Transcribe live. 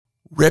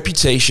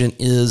Reputation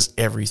is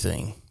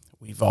everything.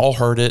 We've all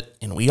heard it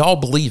and we all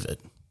believe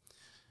it.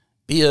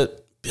 Be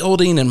it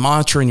building and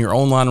monitoring your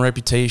online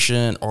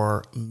reputation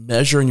or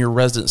measuring your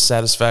resident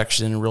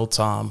satisfaction in real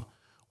time,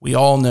 we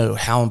all know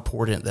how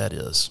important that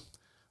is.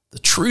 The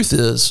truth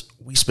is,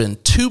 we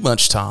spend too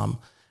much time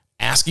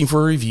asking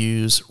for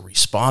reviews,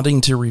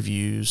 responding to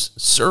reviews,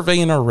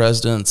 surveying our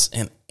residents,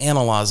 and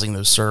analyzing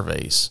those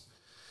surveys.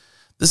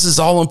 This is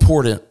all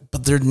important,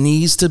 but there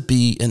needs to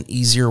be an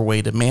easier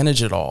way to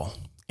manage it all.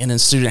 And in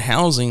student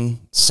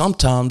housing,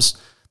 sometimes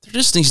there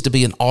just needs to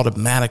be an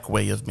automatic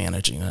way of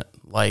managing it,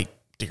 like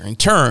during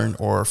turn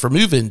or for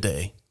move-in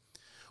day.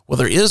 Well,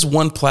 there is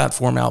one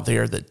platform out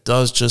there that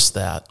does just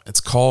that. It's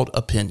called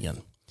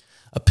Opinion.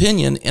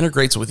 Opinion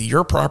integrates with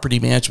your property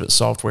management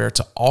software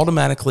to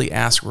automatically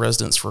ask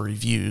residents for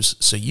reviews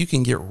so you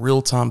can get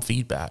real-time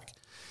feedback.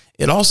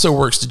 It also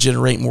works to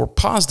generate more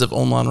positive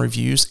online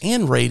reviews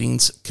and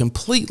ratings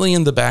completely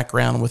in the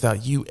background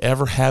without you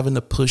ever having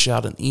to push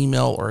out an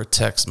email or a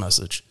text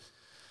message.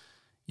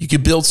 You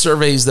can build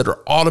surveys that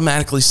are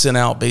automatically sent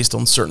out based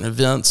on certain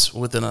events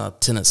within a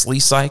tenant's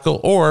lease cycle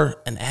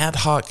or an ad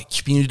hoc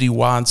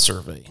community-wide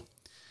survey.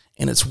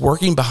 And it's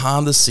working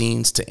behind the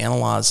scenes to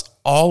analyze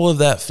all of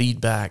that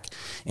feedback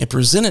and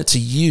present it to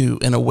you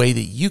in a way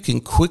that you can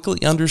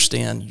quickly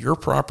understand your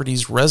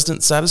property's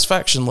resident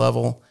satisfaction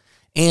level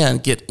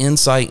and get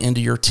insight into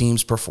your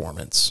team's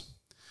performance.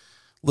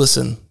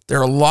 Listen, there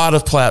are a lot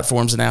of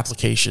platforms and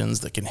applications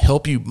that can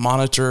help you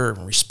monitor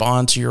and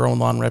respond to your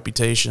online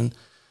reputation.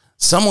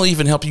 Some will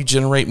even help you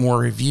generate more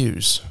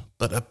reviews,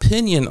 but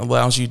Opinion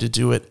allows you to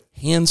do it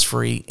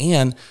hands-free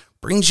and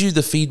brings you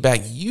the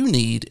feedback you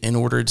need in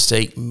order to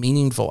take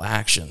meaningful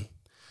action.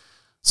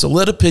 So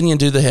let Opinion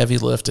do the heavy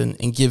lifting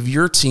and give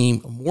your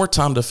team more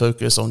time to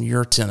focus on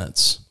your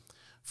tenants.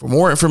 For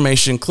more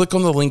information, click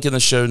on the link in the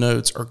show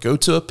notes or go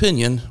to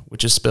Opinion,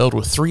 which is spelled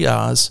with 3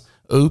 I's,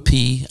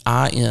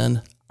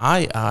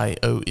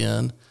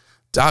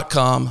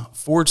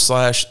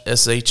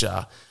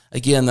 opinion.com/SHI.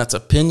 Again, that's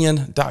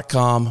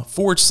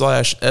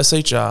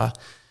opinion.com/SHI.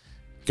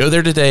 Go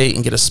there today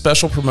and get a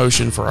special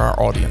promotion for our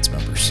audience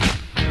members.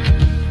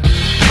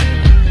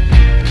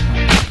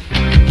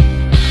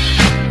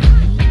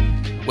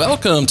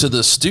 Welcome to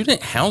the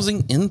Student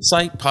Housing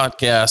Insight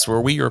Podcast,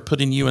 where we are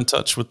putting you in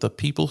touch with the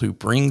people who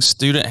bring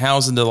student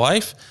housing to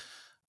life.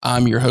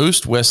 I'm your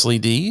host, Wesley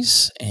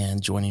Dees,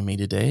 and joining me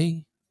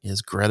today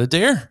is Greta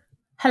Dare.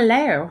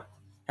 Hello.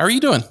 How are you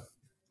doing?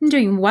 I'm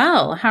doing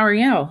well. How are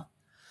you?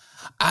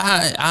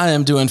 I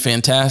am doing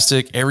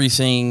fantastic.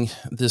 Everything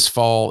this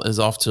fall is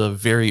off to a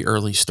very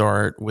early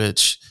start,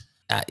 which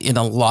in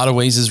a lot of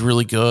ways is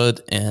really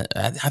good. And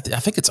I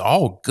think it's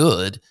all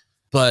good.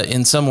 But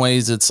in some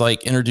ways, it's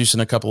like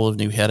introducing a couple of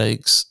new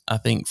headaches, I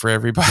think, for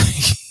everybody.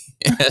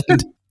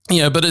 And,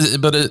 but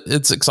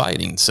it's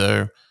exciting.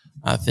 So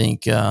I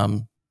think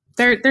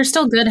they're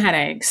still good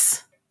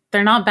headaches.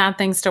 They're not bad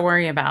things to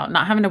worry about.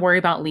 Not having to worry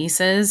about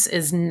leases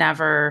is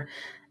never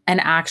an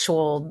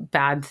actual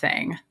bad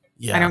thing.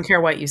 Yeah. I don't care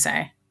what you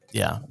say.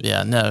 Yeah.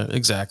 No,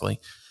 exactly.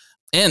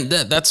 And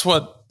that's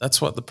what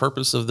the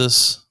purpose of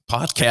this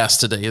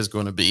podcast today is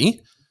going to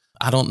be.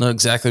 I don't know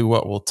exactly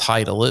what we'll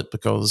title it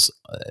because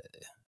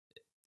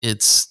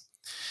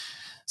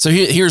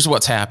here's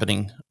what's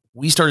happening.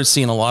 We started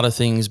seeing a lot of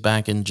things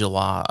back in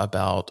July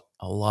about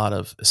a lot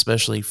of,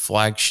 especially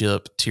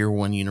flagship tier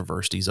 1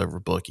 universities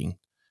overbooking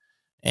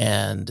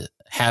and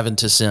having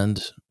to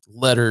send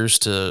letters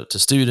to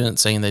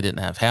students saying they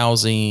didn't have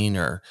housing,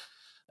 or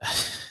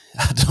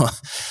I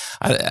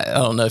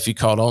don't know if you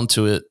caught on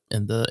to it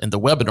in the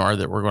webinar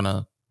that we're going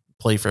to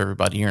play for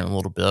everybody here in a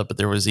little bit, but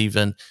there was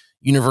even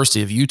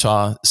University of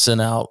Utah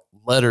sent out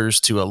letters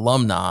to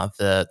alumni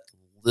that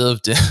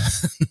lived in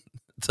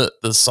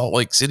the Salt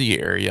Lake City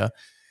area,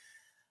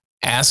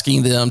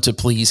 asking them to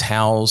please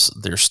house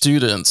their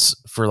students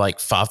for like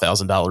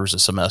 $5,000 a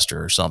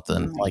semester or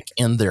something, like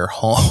in their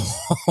home.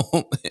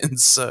 And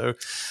so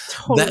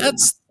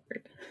that's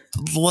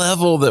the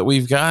level that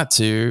we've got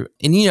to.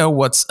 And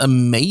what's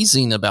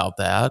amazing about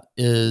that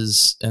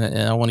is, and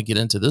I want to get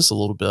into this a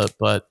little bit,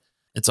 but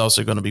it's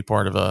also going to be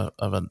part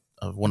of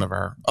one of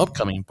our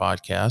upcoming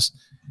podcasts.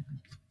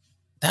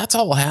 That's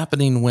all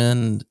happening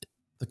when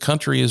the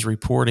country is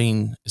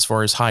reporting, as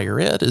far as higher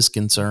ed is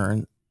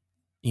concerned,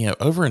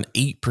 over an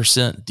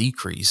 8%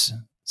 decrease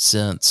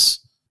since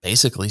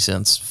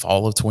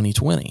fall of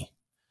 2020.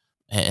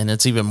 And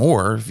it's even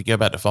more if you go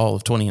back to fall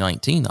of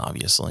 2019,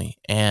 obviously.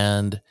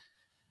 And,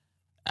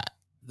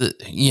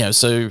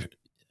 so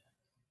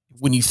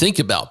when you think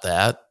about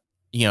that,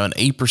 an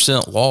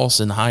 8% loss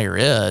in higher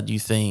ed, you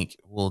think,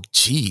 well,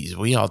 geez,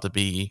 we ought to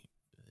be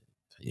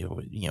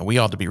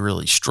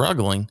really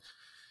struggling.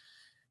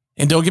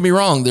 And don't get me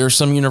wrong, there are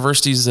some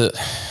universities that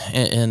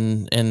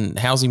and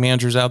housing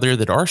managers out there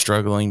that are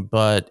struggling,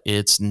 but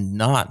it's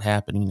not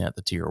happening at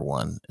the tier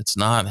 1. It's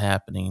not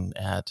happening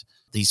at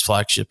these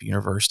flagship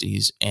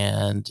universities.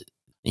 And,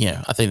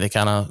 I think they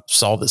kind of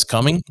saw this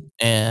coming,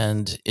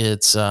 and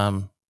it's,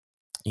 the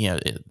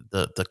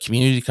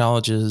community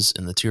colleges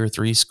and the tier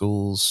 3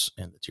 schools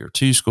and the tier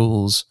 2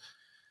 schools,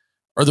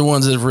 are the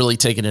ones that have really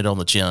taken it on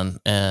the chin,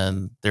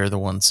 and they're the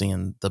ones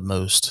seeing the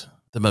most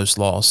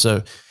loss.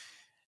 So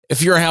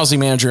if you're a housing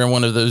manager in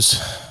one of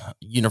those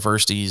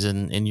universities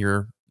and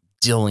you're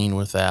dealing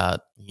with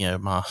that,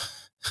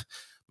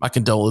 my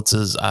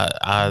condolences.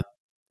 I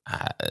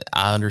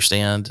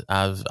understand.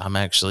 I'm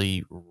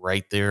actually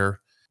right there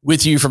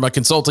with you from a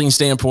consulting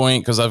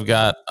standpoint, because I've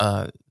got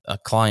a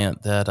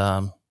client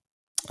that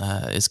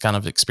is kind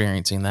of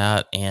experiencing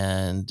that,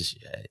 and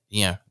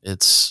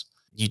it's,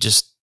 you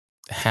just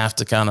have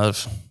to kind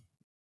of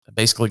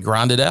basically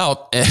grind it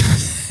out.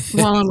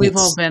 Well, and we've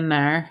all been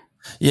there.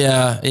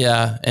 Yeah,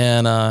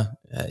 and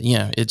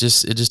it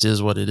just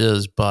is what it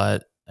is.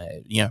 But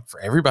for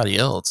everybody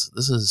else,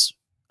 this is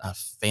a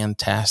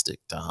fantastic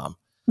time.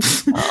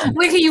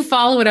 Like how you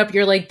follow it up,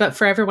 you're like, but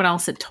for everyone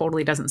else, it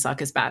totally doesn't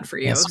suck as bad for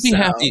you. So be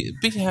happy.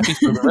 Be happy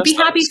for the rest. Be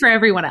happy for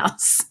everyone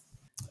else.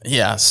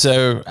 Yeah.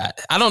 So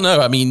I don't know.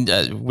 I mean,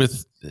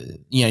 with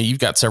you've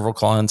got several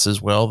clients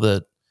as well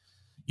that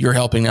you're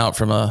helping out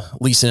from a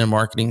leasing and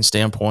marketing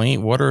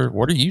standpoint. What are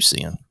you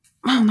seeing?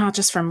 Well, not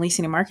just from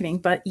leasing and marketing,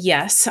 but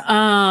yes,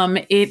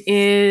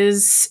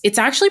 it's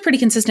actually pretty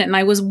consistent. And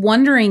I was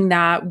wondering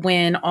that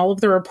when all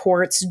of the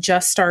reports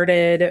first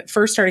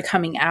started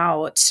coming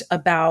out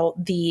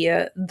about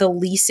the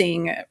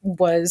leasing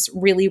was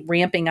really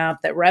ramping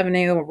up, that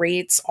revenue,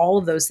 rates, all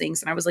of those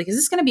things. And I was like, is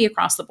this going to be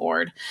across the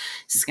board?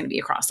 Is this going to be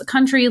across the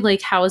country?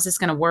 Like, how is this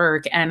going to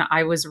work? And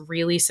I was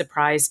really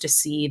surprised to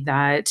see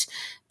that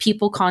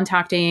people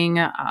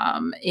contacting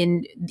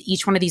in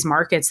each one of these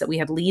markets, that we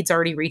had leads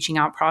already reaching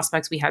out,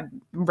 prospects. We had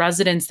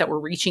residents that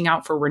were reaching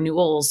out for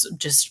renewals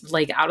just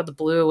like out of the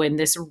blue in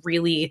this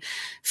really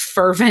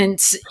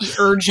fervent,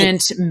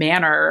 urgent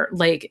manner.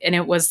 Like, and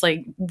it was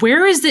like,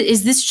 where is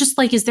this just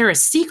like, is there a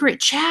secret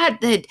chat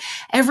that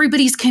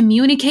everybody's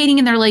communicating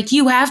and they're like,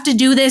 you have to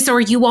do this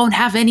or you won't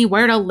have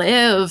anywhere to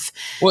live?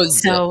 Well,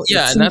 so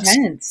it's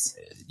intense.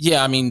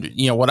 Yeah, I mean,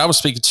 what I was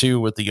speaking to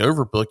with the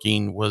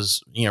overbooking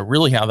was,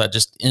 really how that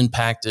just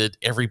impacted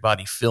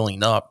everybody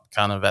filling up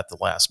kind of at the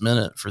last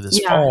minute for this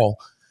fall.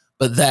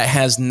 But that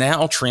has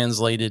now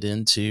translated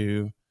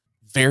into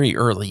very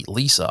early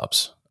lease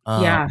ups.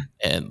 And,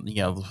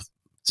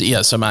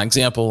 so my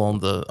example on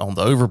the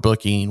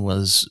overbooking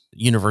was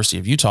University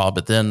of Utah,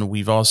 but then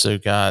we've also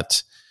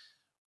got,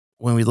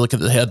 when we look at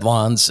the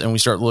headlines and we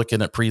start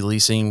looking at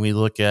pre-leasing, we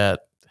look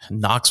at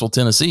Knoxville,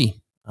 Tennessee.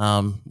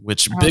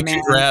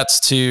 Congrats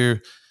to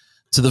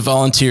the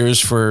Volunteers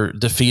for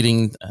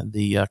defeating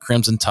the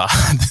Crimson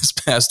Tide this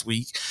past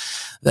week.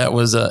 That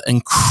was an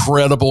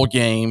incredible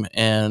game,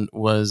 and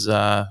was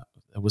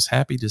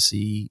happy to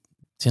see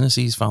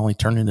Tennessee's finally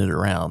turning it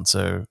around.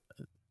 So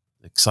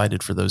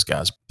excited for those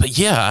guys. But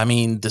yeah, I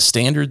mean, the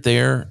standard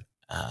there,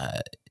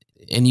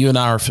 and you and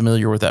I are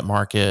familiar with that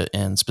market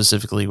and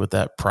specifically with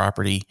that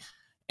property.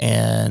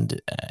 And,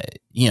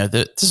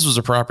 this was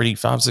a property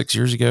 5-6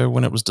 years ago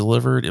when it was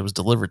delivered. It was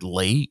delivered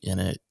late,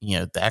 and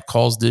that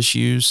caused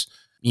issues,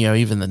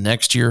 even the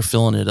next year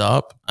filling it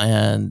up.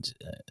 And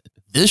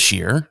this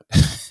year,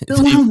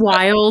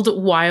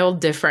 wild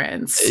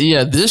difference.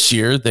 Yeah. This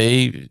year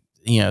they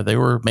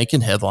were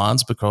making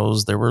headlines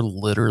because they were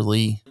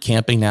literally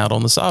camping out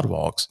on the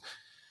sidewalks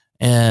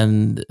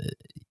and,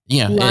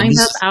 lined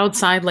up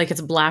outside like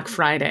it's Black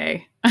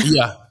Friday.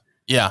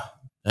 Yeah,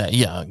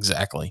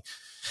 exactly.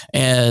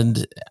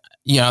 And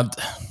I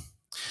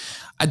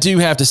do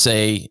have to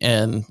say,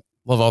 and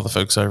love all the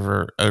folks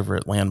over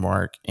at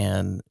Landmark,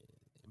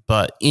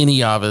 but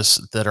any of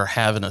us that are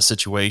having a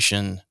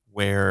situation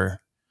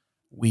where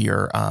we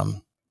are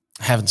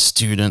having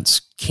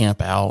students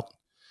camp out,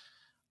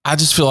 I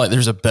just feel like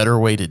there's a better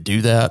way to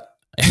do that.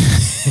 I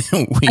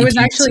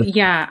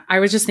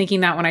was just thinking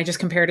that when I just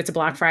compared it to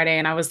Black Friday,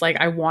 and I was like,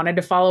 I wanted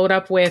to follow it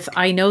up with,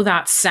 I know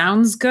that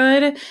sounds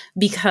good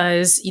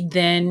because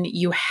then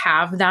you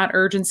have that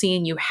urgency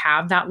and you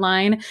have that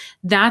line.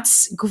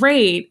 That's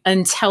great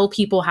until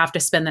people have to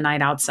spend the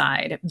night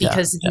outside,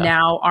 because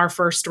now our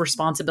first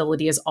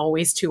responsibility is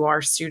always to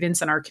our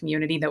students and our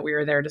community that we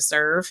are there to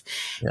serve.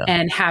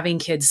 And having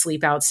kids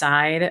sleep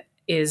outside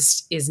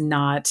is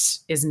not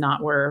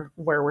where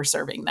we're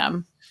serving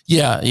them.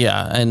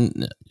 Yeah.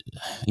 And,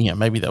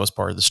 maybe that was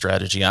part of the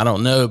strategy. I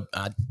don't know.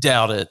 I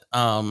doubt it.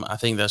 I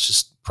think that's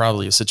just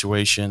probably a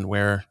situation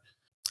where,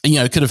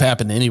 it could have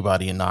happened to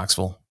anybody in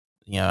Knoxville.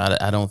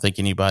 I don't think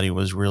anybody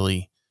was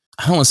really,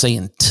 I don't want to say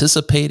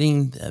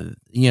anticipating,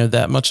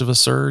 that much of a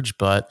surge,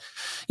 but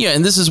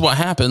and this is what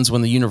happens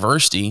when the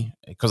university,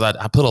 because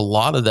I put a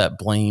lot of that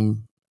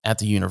blame at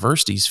the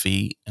university's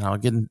feet, and I'll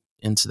get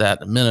into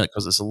that in a minute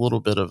because it's a little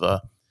bit of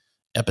a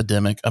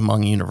epidemic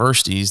among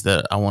universities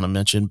that I want to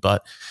mention.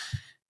 But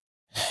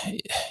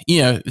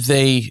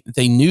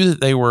they knew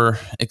that they were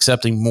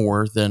accepting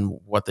more than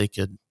what they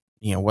could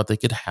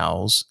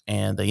house,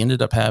 and they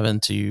ended up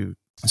having to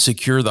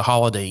secure the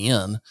Holiday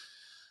Inn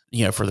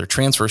for their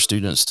transfer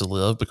students to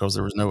live because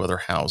there was no other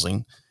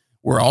housing.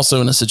 We're also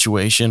in a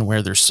situation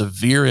where there's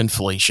severe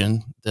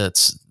inflation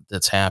that's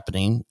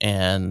happening,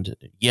 and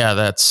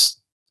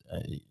that's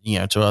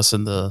to us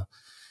in the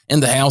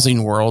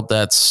housing world,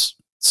 that's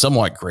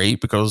somewhat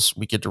great because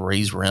we get to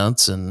raise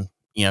rents and,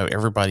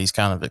 everybody's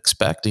kind of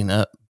expecting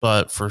it.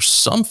 But for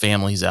some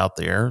families out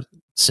there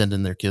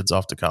sending their kids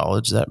off to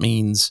college, that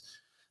means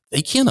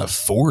they can't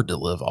afford to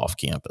live off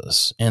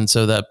campus. And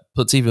so that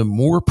puts even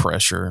more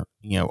pressure,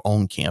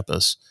 on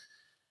campus.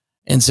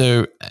 And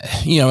so,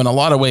 in a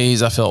lot of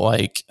ways, I felt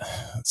like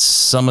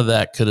some of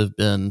that could have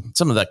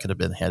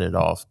been headed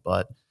off.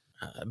 But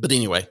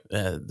anyway,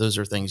 those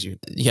are things you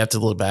have to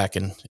look back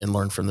and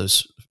learn from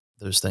those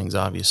things,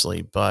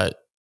 obviously. But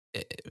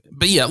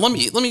yeah, let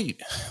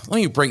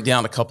me break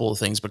down a couple of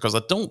things, because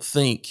I don't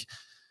think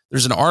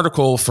there's an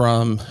article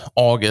from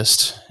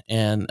August,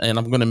 and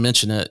I'm going to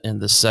mention it in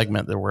this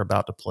segment that we're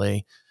about to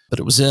play, but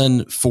it was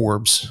in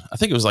Forbes. I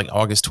think it was like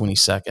August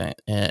 22nd.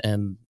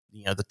 And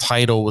the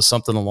title was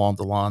something along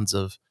the lines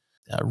of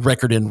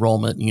record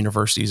enrollment in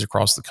universities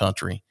across the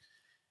country.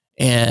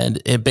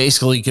 And it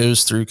basically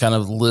goes through kind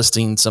of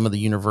listing some of the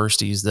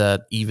universities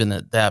that even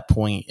at that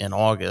point in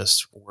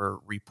August were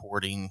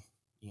reporting,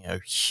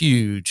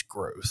 huge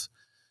growth.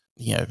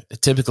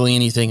 Typically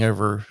anything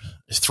over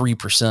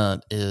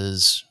 3%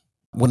 is,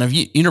 when a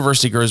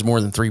university grows more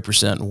than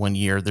 3% in 1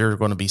 year, there are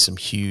going to be some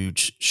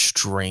huge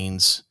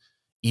strains,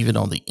 even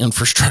on the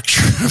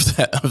infrastructure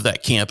of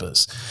that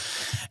campus.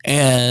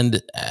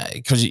 And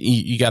because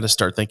you got to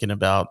start thinking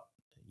about,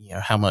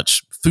 how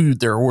much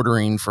food they're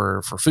ordering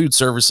for food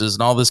services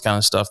and all this kind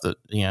of stuff that,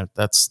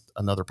 that's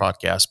another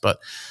podcast. But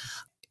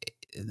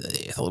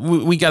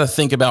we got to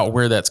think about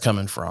where that's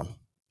coming from.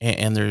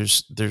 And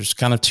there's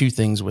kind of two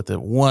things with it.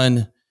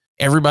 One,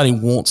 everybody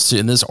wants to,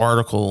 in this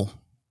article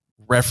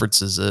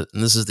references it,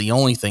 and this is the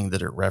only thing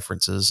that it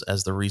references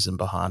as the reason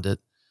behind it,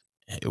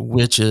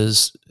 which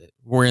is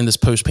we're in this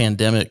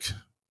post-pandemic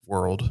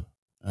world,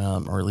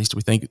 or at least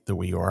we think that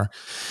we are,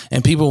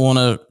 and people want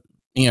to,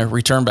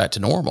 return back to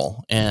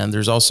normal. And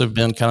there's also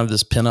been kind of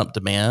this pent-up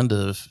demand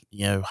of,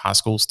 high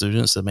school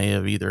students that may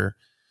have either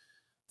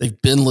they've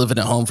been living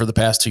at home for the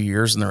past 2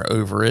 years and they're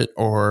over it,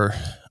 or,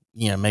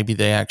 maybe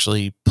they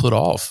actually put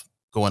off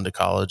going to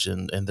college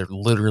and they're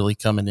literally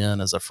coming in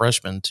as a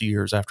freshman 2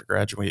 years after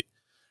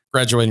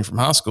graduating from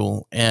high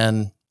school.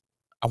 And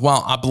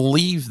while I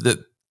believe that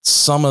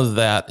some of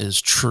that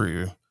is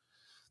true,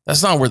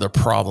 that's not where the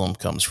problem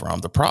comes from.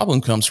 The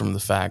problem comes from the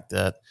fact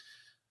that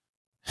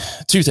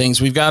two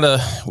things. We've got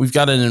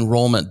an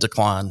enrollment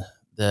decline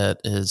that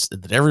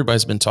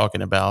everybody's been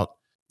talking about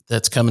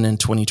that's coming in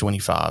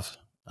 2025.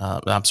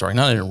 I'm sorry,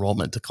 not an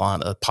enrollment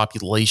decline, a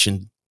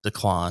population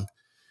decline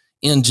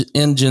in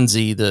Gen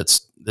Z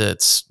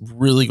that's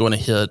really going to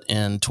hit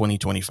in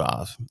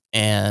 2025.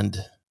 And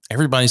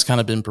everybody's kind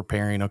of been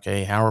preparing,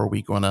 okay, how are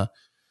we going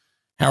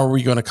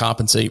to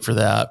compensate for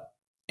that?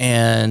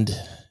 And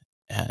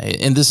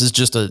this is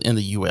just in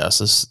the US.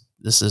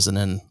 This isn't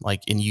in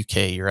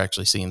UK. You're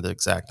actually seeing the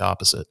exact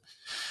opposite.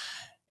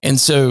 And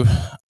so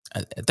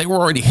they were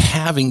already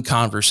having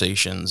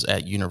conversations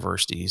at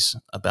universities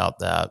about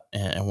that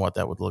and what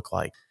that would look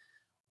like.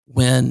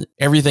 When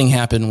everything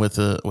happened with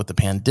the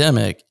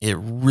pandemic, it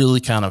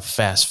really kind of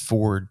fast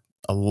forward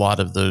a lot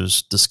of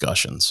those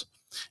discussions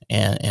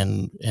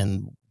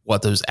and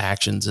what those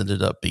actions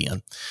ended up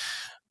being.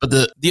 But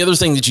the other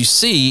thing that you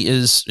see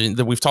is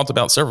that we've talked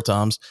about several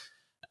times,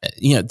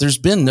 there's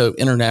been no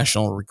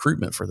international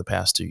recruitment for the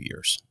past 2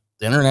 years.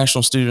 The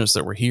international students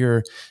that were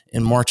here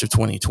in March of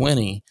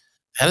 2020,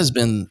 that has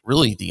been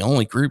really the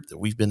only group that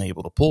we've been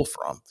able to pull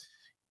from.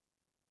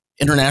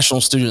 International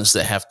students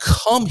that have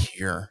come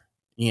here,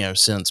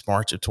 since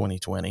March of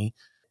 2020,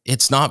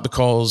 it's not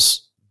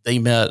because they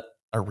met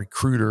a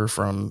recruiter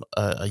from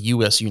a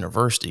U.S.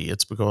 university.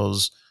 It's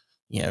because,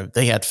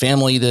 they had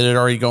family that had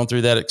already gone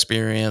through that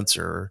experience,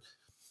 or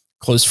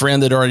close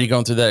friend that had already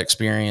gone through that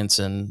experience.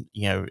 And,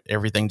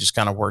 everything just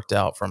kind of worked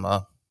out from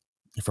a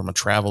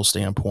travel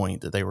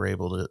standpoint that they were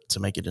able to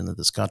make it into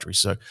this country.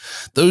 So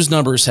those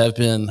numbers have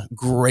been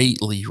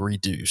greatly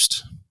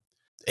reduced.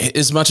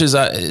 As much as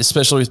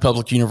especially with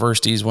public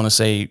universities, want to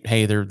say,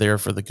 hey, they're there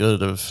for the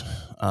good of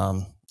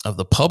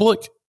the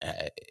public,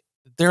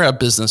 they're a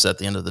business at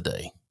the end of the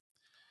day.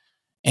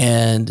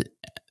 And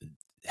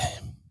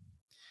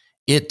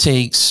it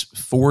takes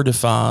 4 to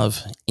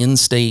 5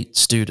 in-state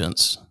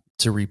students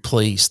to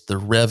replace the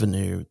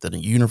revenue that a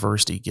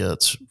university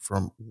gets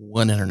from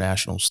one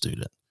international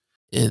student.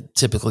 It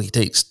typically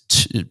takes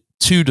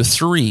 2 to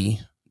 3,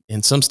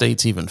 in some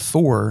states even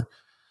 4,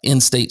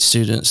 in-state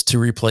students to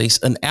replace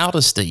an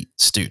out-of-state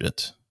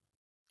student.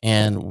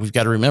 And we've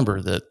got to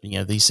remember that,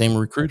 these same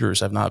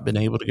recruiters have not been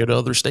able to go to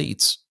other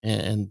states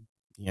and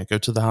go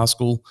to the high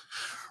school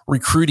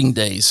recruiting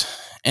days.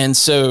 And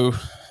so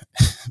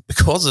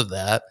because of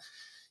that,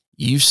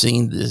 you've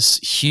seen this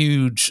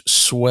huge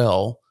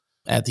swell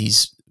at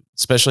these,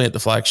 especially at the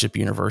flagship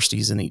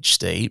universities in each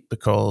state,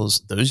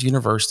 because those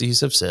universities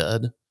have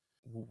said,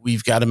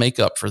 we've got to make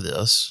up for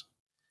this.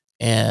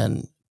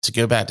 And to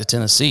go back to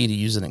Tennessee, to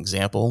use an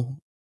example,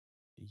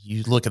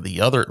 you look at the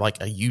other, like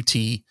a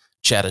UT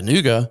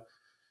Chattanooga,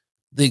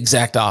 the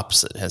exact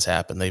opposite has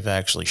happened. They've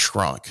actually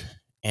shrunk.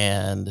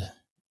 And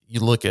you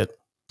look at,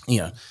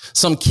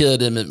 some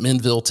kid in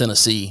McMinnville,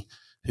 Tennessee,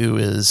 who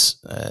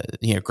is,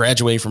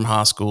 graduating from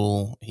high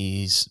school.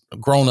 He's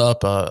grown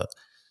up, a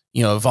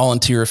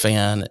volunteer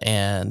fan.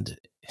 And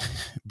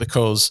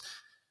because,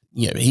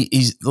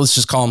 he's, let's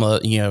just call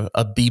him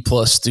a B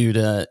plus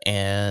student,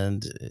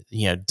 and,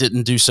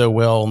 didn't do so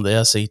well on the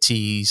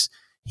SATs,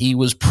 he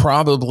was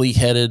probably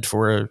headed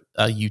for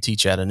a UT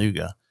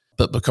Chattanooga.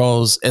 But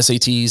because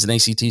SATs and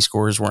ACT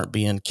scores weren't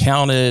being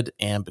counted,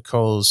 and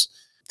because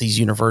these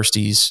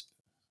universities,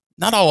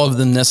 not all of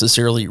them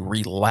necessarily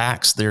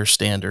relaxed their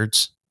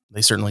standards,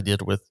 they certainly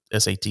did with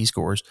SAT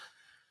scores,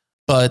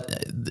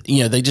 but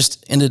they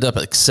just ended up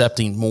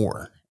accepting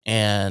more.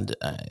 And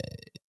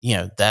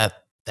that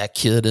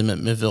kid in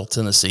McMinnville,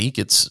 Tennessee,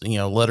 gets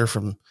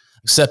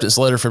acceptance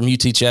letter from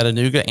UT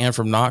Chattanooga and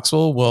from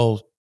Knoxville.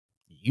 Well,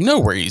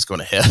 where he's going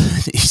to head.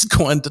 He's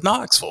going to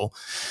Knoxville.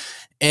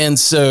 And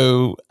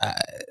so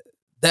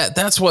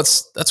that's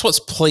what's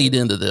played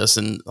into this.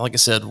 And like I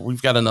said,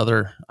 I've got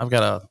another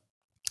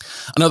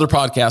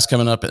podcast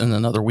coming up in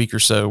another week or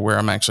so, where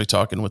I'm actually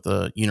talking with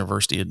a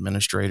university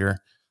administrator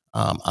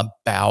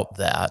about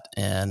that.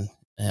 And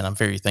I'm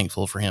very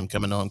thankful for him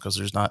coming on, because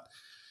there's not,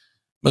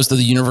 most of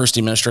the university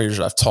administrators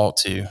I've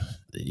talked to,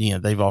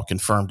 they've all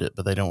confirmed it,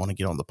 but they don't want to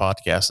get on the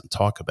podcast and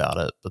talk about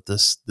it. But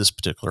this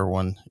particular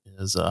one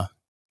is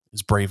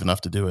brave enough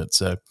to do it.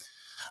 So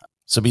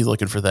be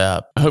looking for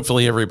that.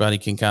 Hopefully everybody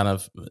can kind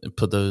of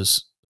put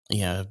those,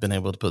 have been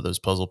able to put those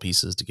puzzle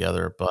pieces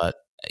together. But,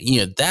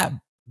 that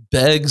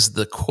begs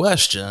the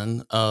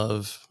question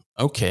of,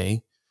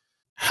 okay,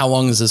 how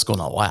long is this going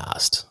to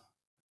last?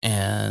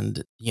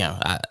 And,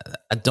 I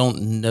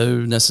don't know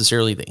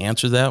necessarily the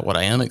answer to that. What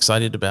I am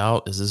excited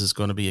about is this is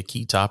going to be a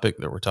key topic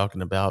that we're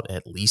talking about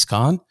at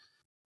LeaseCon.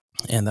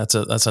 And that's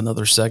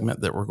another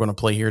segment that we're going to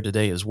play here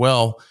today as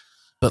well.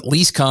 But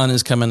LeaseCon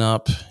is coming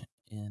up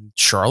in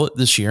Charlotte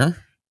this year.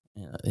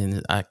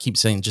 And I keep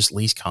saying just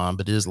LeaseCon,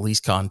 but it is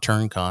LeaseCon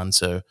TurnCon.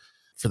 So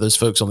for those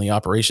folks on the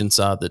operations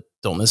side that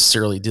don't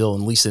necessarily deal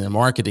in leasing and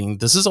marketing,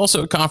 this is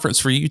also a conference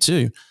for you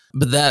too.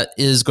 But that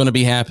is going to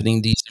be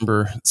happening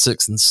December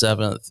 6th and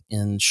 7th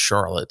in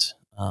Charlotte.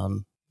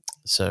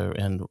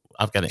 And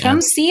I've got to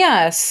come see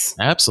us.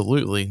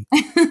 Absolutely.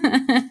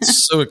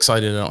 So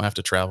excited I don't have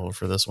to travel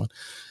for this one.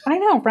 I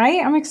know,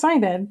 right? I'm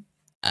excited.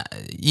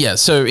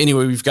 So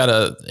anyway, we've got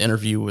an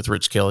interview with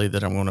Rich Kelly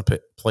that I'm going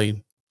to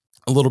play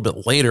a little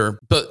bit later.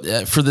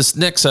 But for this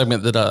next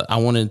segment that I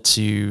wanted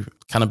to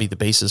kind of be the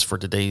basis for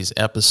today's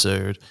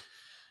episode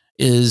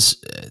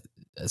is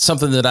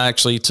something that I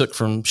actually took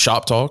from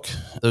Shop Talk.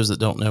 Those that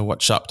don't know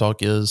what Shop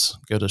Talk is,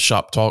 go to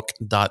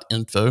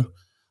shoptalk.info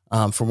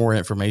for more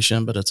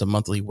information. But it's a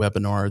monthly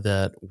webinar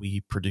that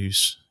we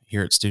produce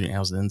here at Student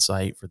Housing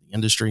Insight for the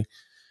industry.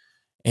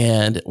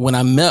 And when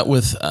I met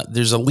with,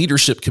 there's a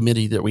leadership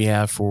committee that we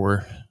have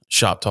for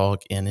Shop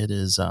Talk, and it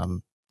is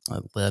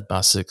led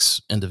by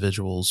 6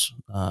 individuals,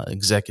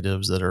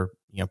 executives that are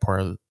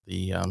part of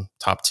the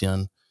top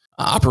 10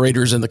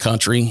 operators in the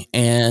country.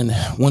 And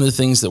one of the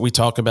things that we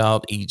talk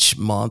about each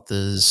month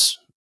is,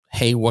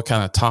 hey, what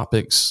kind of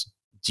topics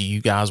do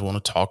you guys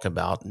want to talk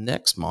about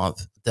next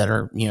month that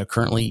are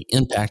currently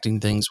impacting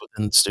things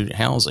within student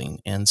housing?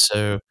 And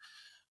so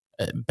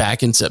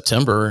back in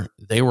September,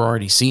 they were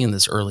already seeing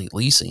this early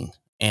leasing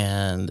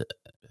and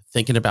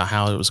thinking about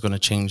how it was going to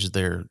change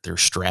their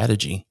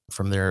strategy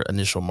from their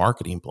initial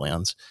marketing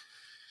plans.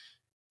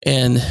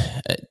 And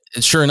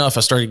sure enough,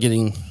 I started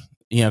getting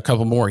a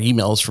couple more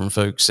emails from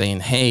folks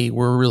saying, hey,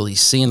 we're really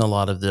seeing a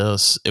lot of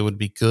this. It would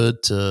be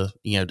good to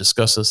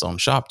discuss this on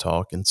Shop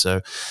Talk. And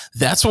so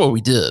that's what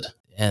we did.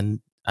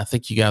 And I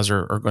think you guys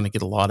are going to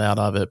get a lot out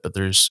of it. But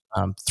there's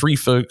 3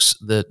 folks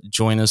that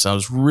join us. I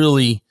was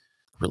really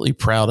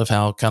proud of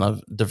how kind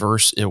of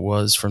diverse it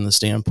was, from the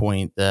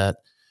standpoint that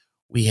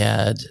we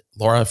had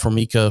Laura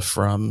Formica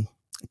from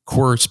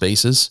Core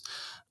Spaces.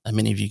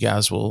 Many of you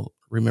guys will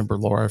remember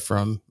Laura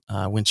from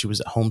when she was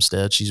at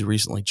Homestead. She's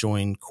recently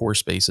joined Core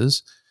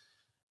Spaces.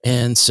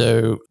 And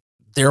so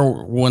they're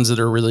ones that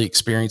are really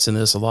experiencing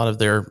this. A lot of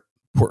their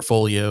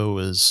portfolio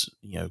is,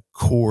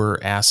 core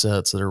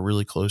assets that are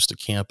really close to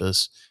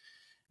campus.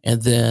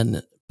 And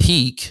then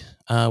Peak,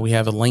 we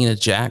have Elena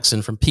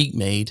Jackson from Peak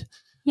Made.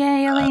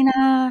 Yay,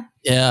 Elena.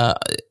 Yeah.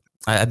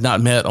 I had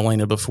not met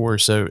Elena before,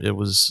 so it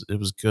was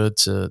good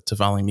to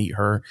finally meet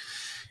her.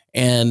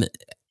 And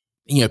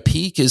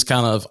Peak is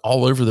kind of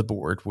all over the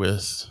board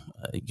with,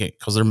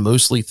 because they're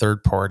mostly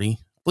third party.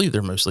 I believe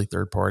they're mostly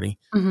third party.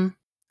 Mm-hmm.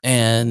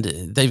 And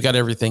they've got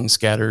everything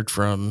scattered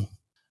from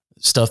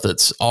stuff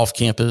that's off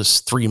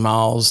campus 3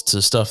 miles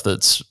to stuff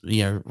that's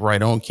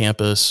right on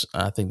campus.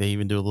 I think they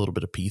even do a little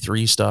bit of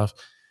P3 stuff.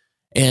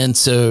 And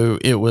so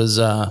it was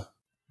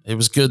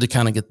good to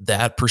kind of get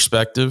that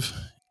perspective.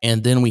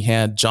 And then we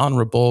had John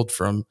Rabold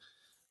from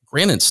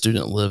Granite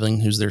Student Living,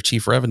 who's their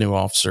chief revenue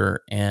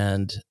officer.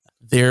 And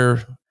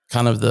they're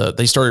kind of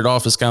they started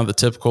off as kind of the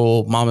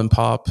typical mom and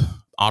pop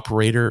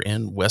operator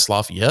in West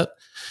Lafayette.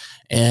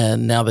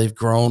 And now they've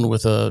grown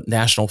with a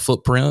national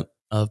footprint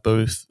of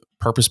both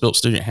purpose-built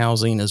student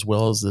housing as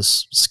well as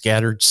this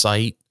scattered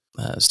site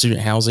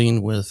student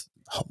housing with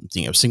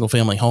single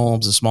family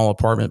homes and small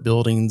apartment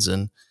buildings.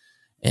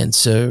 And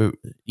so,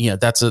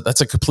 that's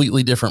a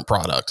completely different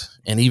product.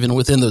 And even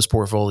within those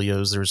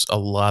portfolios, there's a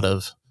lot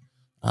of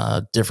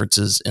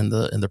differences in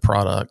the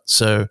product.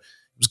 So it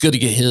was good to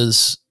get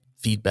his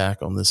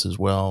feedback on this as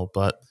well.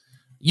 But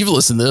you've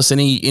listened to this.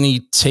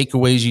 Any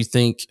takeaways you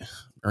think,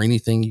 or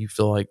anything you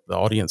feel like the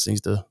audience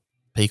needs to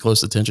pay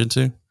close attention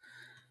to?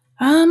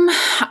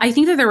 I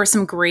think that there was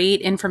some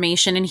great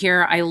information in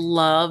here. I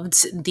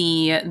loved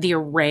the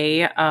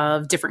array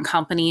of different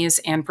companies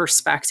and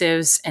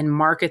perspectives and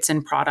markets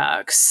and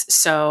products.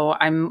 So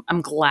I'm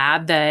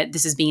glad that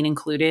this is being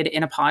included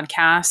in a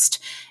podcast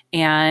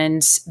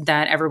and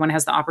that everyone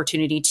has the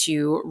opportunity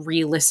to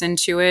re-listen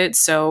to it.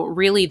 So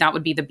really that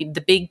would be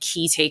the big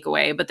key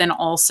takeaway. But then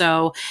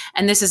also,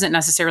 and this isn't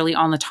necessarily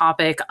on the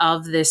topic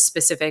of this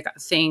specific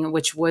thing,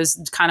 which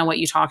was kind of what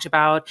you talked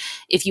about.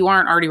 If you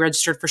aren't already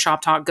registered for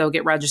Shop Talk, go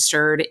get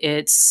registered.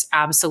 It's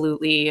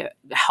absolutely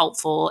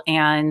helpful.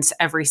 And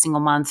every single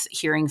month,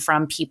 hearing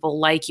from people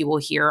like you will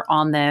hear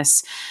on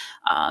this,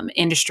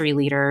 industry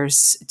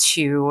leaders,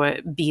 to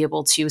be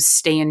able to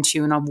stay in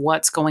tune of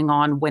what's going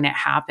on when it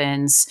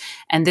happens.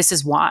 And this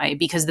is why,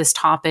 because this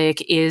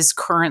topic is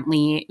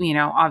currently,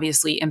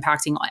 obviously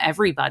impacting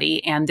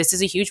everybody. And this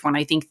is a huge one.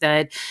 I think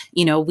that,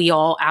 we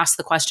all asked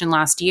the question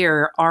last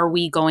year, are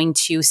we going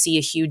to see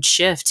a huge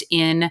shift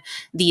in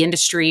the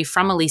industry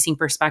from a leasing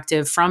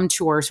perspective, from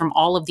tours, from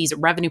all of these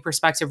revenue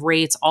perspective,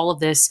 rates, all of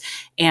this?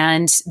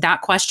 And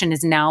that question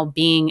is now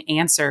being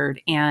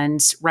answered.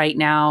 And right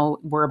now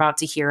we're about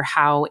to hear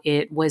how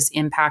it was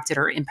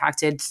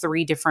impacted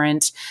 3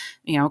 different,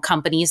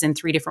 companies in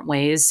 3 different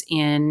ways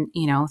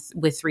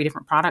with 3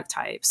 different product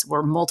types,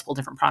 or multiple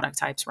different product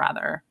types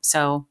rather.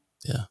 So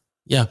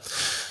yeah.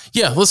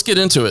 Let's get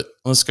into it.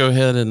 Let's go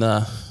ahead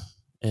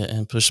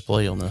and push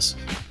play on this.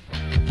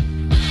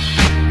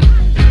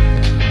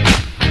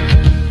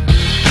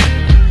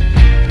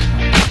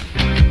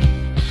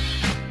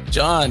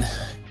 John,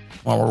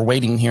 while we're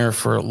waiting here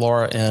for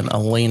Laura and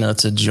Elena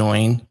to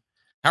join,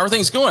 how are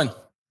things going?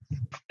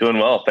 Doing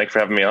well. Thanks for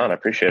having me on. I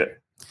appreciate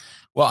it.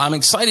 Well, I'm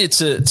excited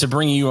to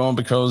bring you on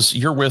because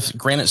you're with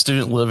Granite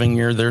Student Living.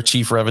 You're their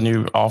chief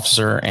revenue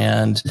officer,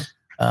 and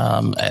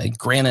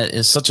Granite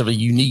is such a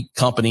unique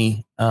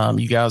company.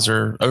 You guys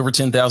are over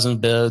 10,000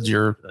 beds.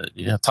 You're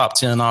a top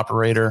 10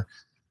 operator,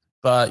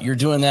 but you're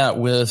doing that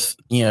with,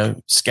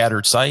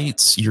 scattered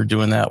sites. You're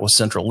doing that with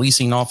central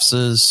leasing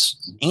offices,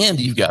 and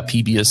you've got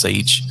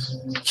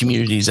PBSH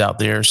communities out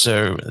there.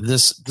 So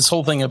this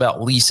whole thing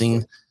about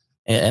leasing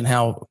and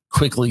how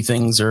quickly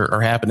things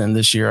are happening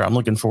this year, I'm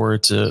looking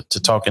forward to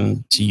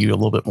talking to you a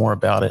little bit more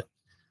about it.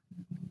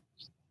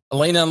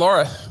 Elena and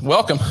Laura,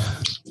 welcome.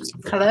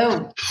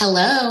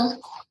 Hello.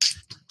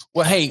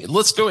 Well, hey,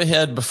 let's go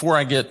ahead before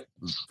I get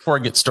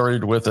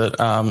started with it.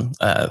 I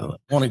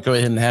want to go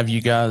ahead and have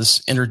you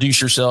guys introduce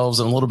yourselves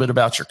and a little bit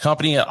about your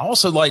company. I'd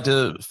also like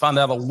to find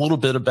out a little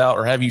bit about,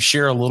 or have you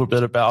share a little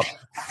bit about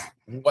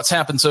what's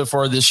happened so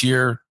far this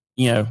year,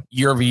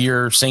 year over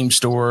year, same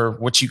store,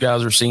 what you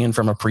guys are seeing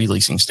from a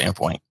pre-leasing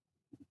standpoint.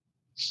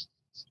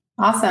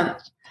 Awesome.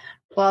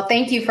 Well,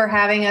 thank you for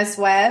having us,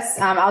 Wes.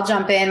 I'll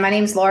jump in. My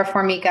name is Laura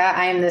Formica.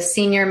 I am the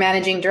Senior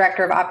Managing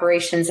Director of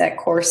Operations at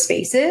Core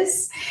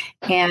Spaces,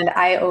 and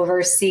I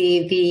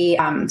oversee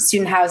the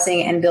student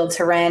housing and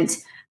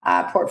build-to-rent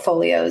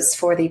portfolios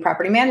for the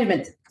property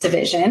management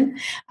division.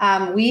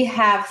 We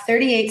have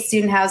 38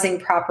 student housing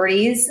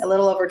properties, a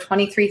little over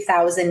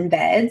 23,000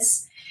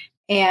 beds.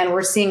 And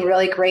we're seeing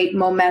really great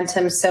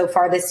momentum so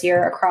far this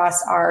year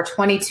across our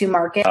 22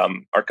 markets.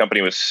 Our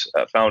company was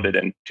founded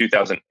in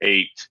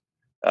 2008,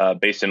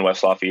 based in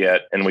West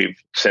Lafayette, and we've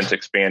since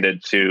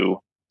expanded to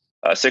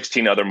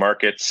 16 other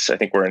markets. I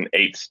think we're in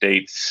 8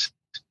 states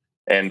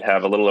and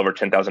have a little over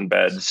 10,000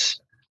 beds.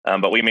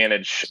 But we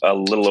manage a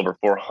little over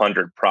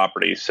 400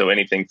 properties. So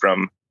anything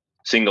from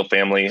single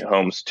family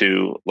homes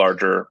to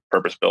larger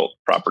purpose-built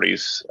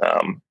properties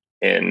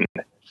in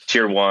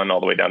tier 1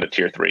 all the way down to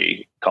tier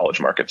 3 college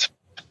markets.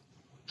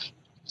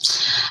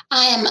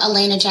 I am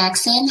Elena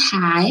Jackson.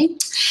 Hi.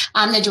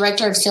 I'm the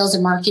Director of Sales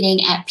and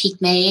Marketing at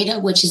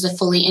PeakMade, which is a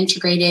fully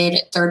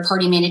integrated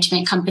third-party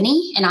management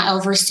company, and I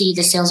oversee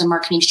the sales and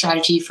marketing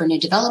strategy for new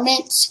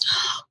developments.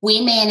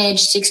 We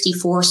manage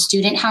 64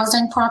 student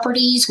housing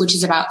properties, which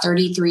is about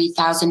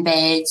 33,000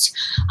 beds,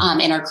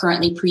 and are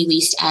currently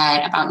pre-leased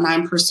at about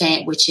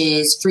 9%, which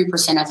is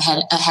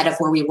 3% ahead of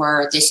where we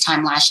were this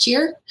time last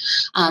year.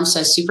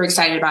 So super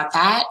excited about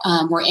that.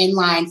 We're in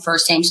line for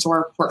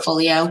same-store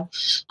portfolio.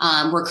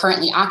 We're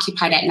currently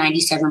occupied at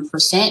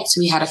 97%. So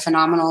we had a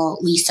phenomenal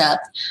lease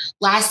up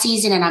last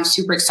season. And I'm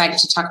super excited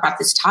to talk about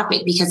this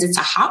topic because it's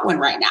a hot one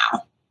right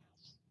now.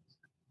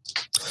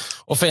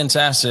 Well,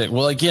 fantastic.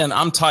 Well, again,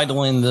 I'm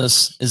titling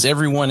this, "Is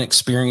Everyone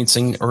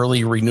Experiencing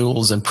Early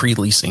Renewals and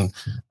Pre-Leasing?"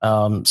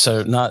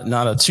 So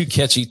not a too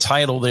catchy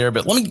title there,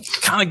 but let me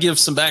kind of give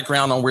some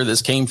background on where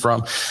this came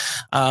from.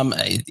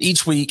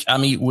 Each week I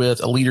meet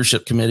with a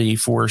leadership committee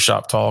for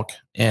Shop Talk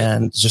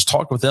and just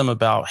talk with them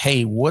about,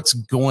 hey, what's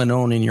going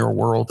on in your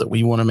world that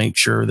we want to make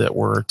sure that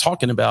we're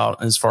talking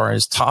about as far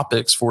as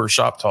topics for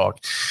Shop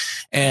Talk.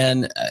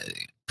 And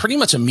pretty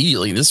much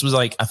immediately, this was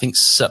like, I think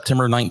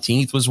September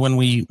 19th was when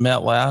we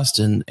met last,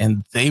 and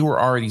they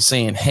were already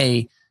saying,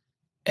 hey,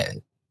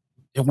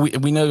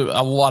 we know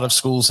a lot of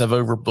schools have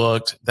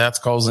overbooked. That's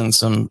causing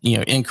some,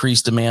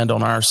 increased demand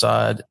on our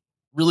side.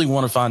 Really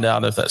want to find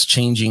out if that's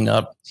changing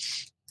up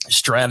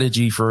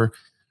strategy for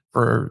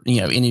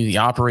any of the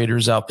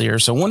operators out there.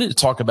 So I wanted to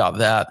talk about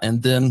that.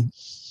 And then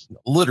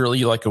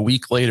literally like a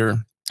week later,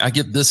 I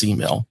get this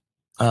email.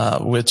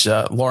 Which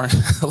Laura,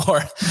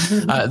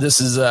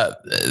 this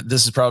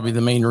is probably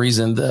the main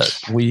reason that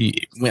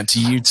we went to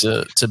you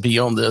to be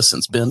on this,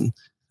 since Ben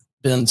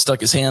stuck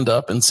his hand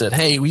up and said,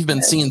 "Hey, we've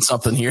been seeing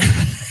something here."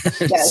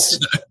 Yes,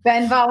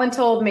 Ben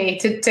volunteered me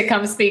to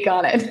come speak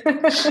on it.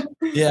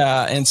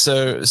 Yeah, and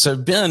so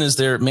Ben is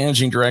their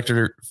managing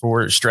director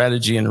for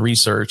strategy and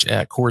research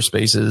at Core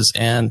Spaces,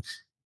 and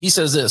he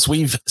says this: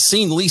 "We've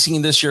seen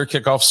leasing this year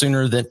kick off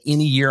sooner than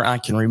any year I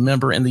can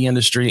remember in the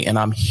industry. And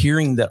I'm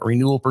hearing that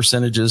renewal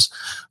percentages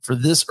for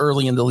this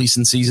early in the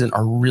leasing season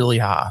are really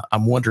high.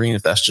 I'm wondering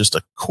if that's just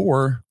a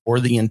core or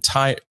the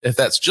entire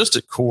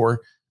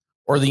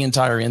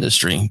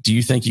industry. Do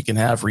you think you can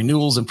have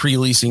renewals and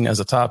pre-leasing as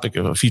a topic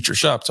of a future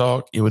Shop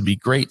Talk? It would be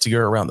great to go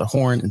around the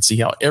horn and see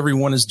how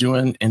everyone is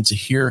doing, and to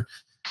hear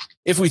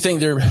if we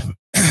think there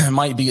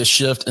might be a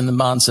shift in the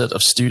mindset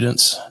of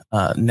students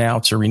now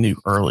to renew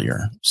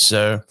earlier."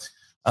 So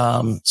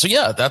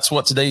yeah, that's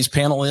what today's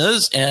panel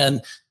is.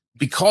 And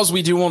because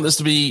we do want this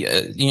to be,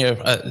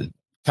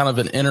 kind of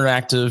an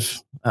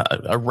interactive,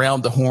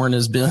 around the horn,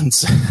 as Ben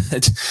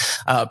said,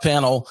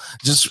 panel,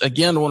 just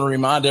again, want to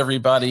remind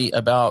everybody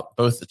about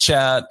both the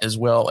chat as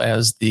well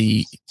as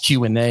the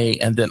Q&A,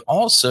 and then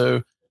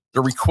also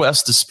the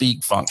request to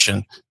speak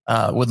function.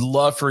 Would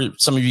love for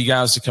some of you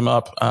guys to come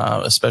up,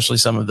 especially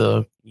some of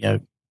the,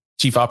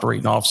 chief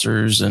operating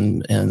officers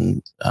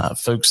and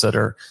folks that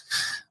are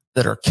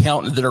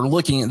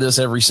looking at this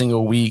every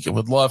single week. I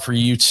would love for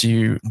you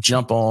to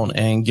jump on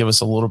and give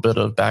us a little bit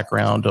of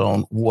background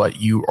on what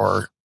you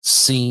are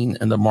seeing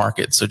in the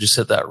market. So just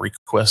hit that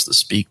request to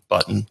speak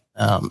button,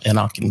 and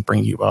I can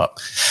bring you up.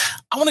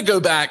 I want to go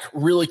back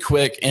really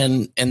quick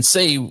and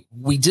say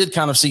we did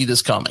kind of see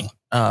this coming.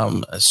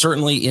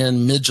 Certainly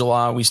in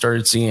mid-July, we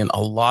started seeing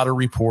a lot of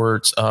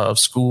reports of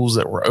schools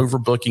that were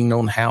overbooking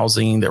on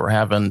housing, that were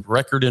having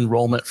record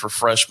enrollment for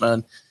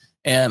freshmen.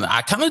 And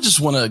I kind of just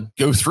want to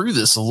go through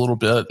this a little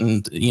bit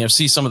and,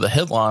 see some of the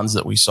headlines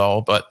that we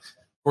saw. But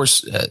of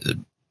course,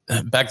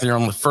 back there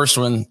on the first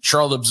one,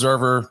 Charlotte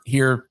Observer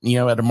here,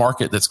 at a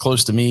market that's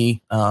close to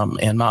me,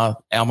 and my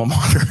alma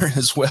mater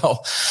as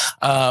well.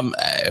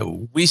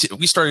 We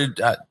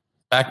started,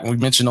 back when we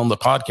mentioned on the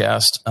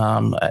podcast,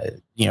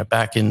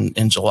 back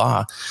in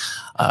July,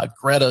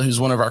 Greta, who's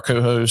one of our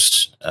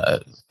co-hosts,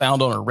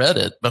 found on a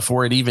Reddit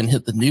before it even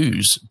hit the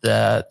news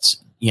that,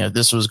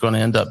 this was going to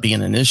end up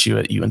being an issue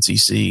at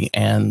UNCC.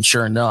 And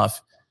sure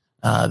enough,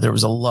 there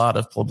was a lot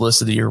of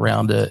publicity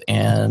around it.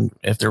 And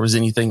if there was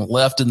anything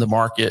left in the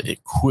market,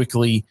 it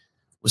quickly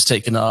was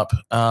taken up.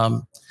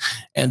 And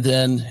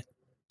then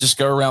just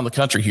go around the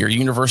country here.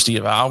 University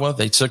of Iowa,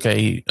 they took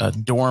a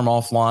dorm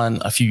offline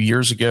a few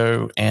years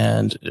ago,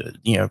 and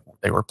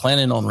they were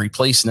planning on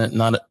replacing it,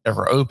 not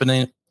ever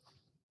opening it.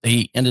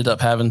 They ended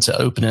up having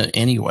to open it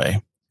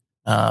anyway.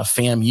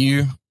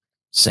 FAMU,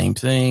 same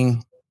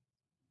thing.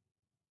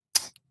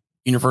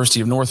 University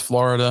of North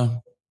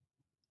Florida,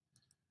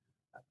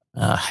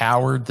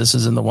 Howard. This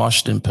is in the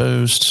Washington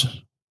Post.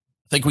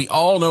 I think we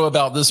all know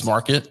about this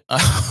market.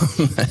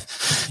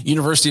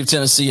 University of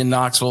Tennessee in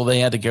Knoxville, they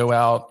had to go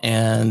out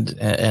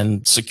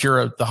and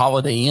secure the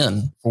Holiday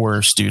Inn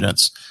for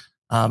students.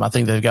 I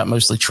think they've got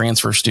mostly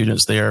transfer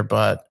students there,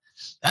 but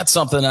that's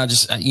something I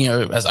just,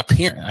 as a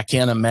parent, I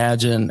can't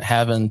imagine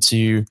having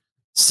to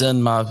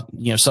send my,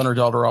 son or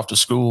daughter off to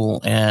school,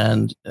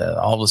 and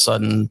all of a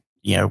sudden,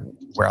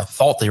 where I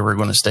thought they were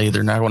going to stay,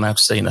 they're now going to have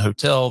to stay in a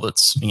hotel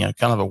that's,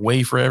 kind of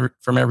away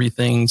from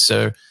everything.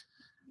 So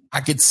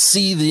I could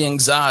see the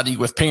anxiety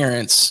with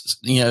parents,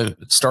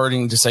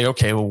 starting to say,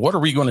 okay, well, what are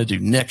we going to do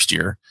next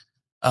year?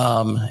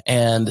 But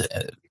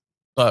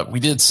we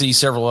did see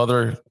several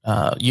other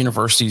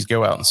universities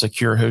go out and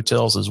secure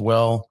hotels as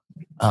well.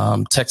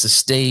 Texas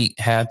State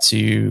had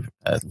to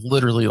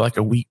literally like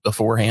a week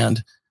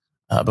beforehand,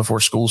 before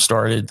school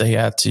started, they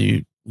had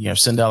to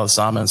send out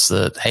assignments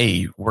that,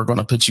 hey, we're going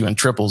to put you in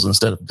triples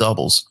instead of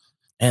doubles.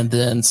 And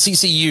then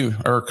CCU,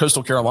 or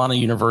Coastal Carolina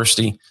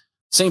University,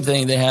 same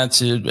thing. They had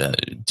to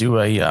do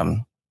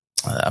a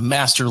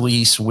master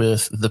lease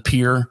with the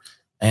Pier,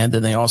 and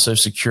then they also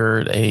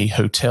secured a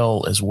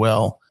hotel as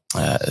well.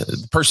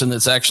 The person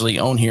that's actually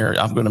on here,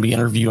 I'm going to be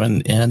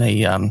interviewing in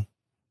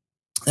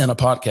in a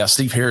podcast,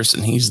 Steve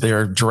Harrison. He's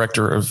their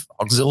director of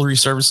auxiliary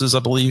services, I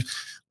believe,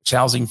 which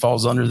housing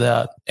falls under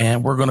that.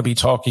 And we're going to be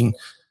talking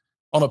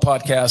on a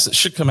podcast that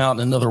should come out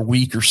in another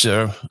week or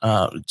so,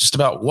 just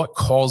about what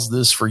caused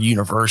this for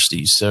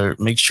universities. So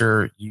make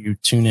sure you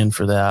tune in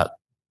for that.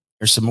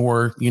 There's some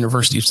more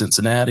University of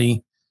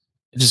Cincinnati.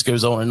 It just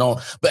goes on and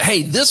on. But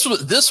hey,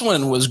 this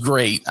one was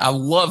great. I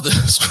love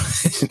this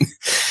one.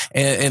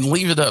 and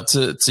leave it up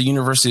to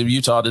University of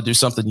Utah to do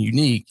something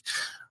unique.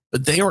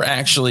 But they were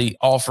actually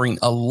offering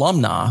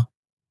alumni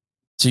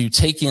to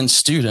take in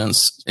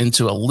students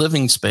into a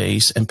living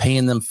space and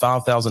paying them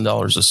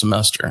 $5,000 a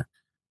semester.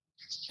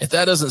 If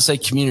that doesn't say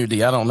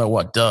community, I don't know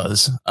what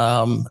does.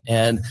 And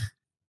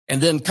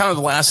then kind of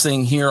the last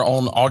thing here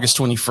on August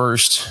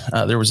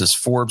 21st, there was this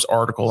Forbes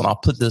article, and I'll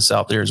put this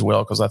out there as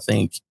well because I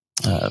think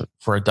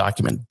for a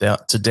document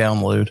to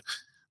download.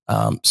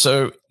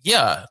 So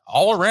yeah,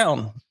 all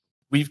around,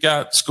 we've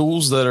got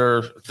schools that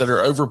are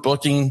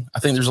overbooking. I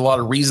think there's a lot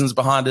of reasons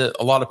behind it.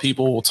 A lot of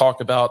people will talk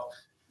about,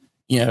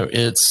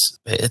 it's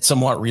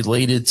somewhat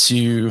related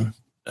to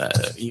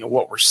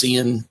what we're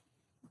seeing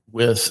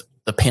with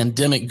the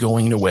pandemic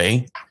going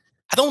away.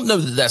 I don't know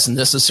that that's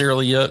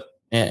necessarily it,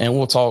 and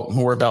we'll talk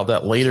more about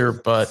that later.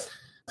 But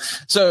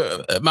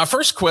so my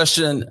first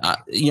question,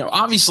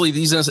 obviously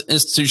these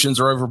institutions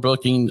are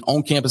overbooking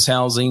on-campus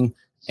housing,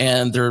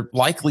 and they're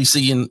likely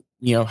seeing,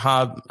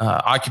 high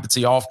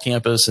occupancy off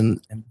campus,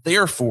 and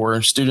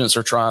therefore students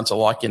are trying to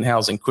lock in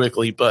housing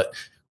quickly. But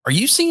are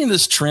you seeing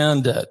this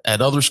trend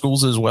at other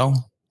schools as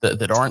well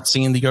that aren't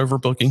seeing the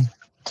overbooking?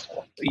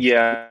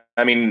 Yeah.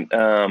 I mean,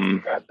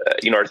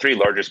 our three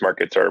largest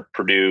markets are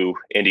Purdue,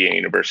 Indiana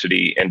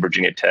University, and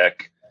Virginia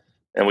Tech.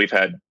 And we've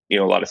had, a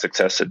lot of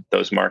success at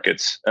those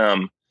markets.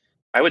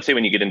 I would say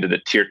when you get into the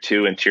tier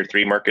 2 and tier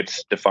 3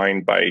 markets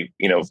defined by,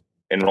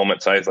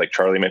 enrollment size, like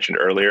Charlie mentioned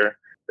earlier,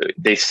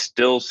 they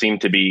still seem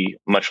to be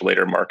much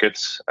later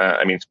markets.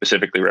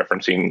 Specifically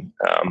referencing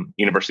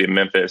University of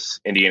Memphis,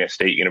 Indiana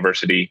State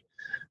University.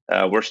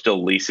 We're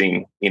still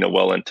leasing,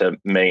 well into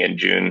May and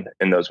June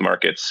in those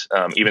markets,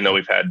 even though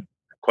we've had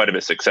quite a bit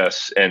of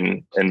success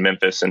in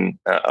Memphis, and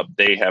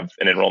they have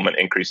an enrollment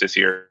increase this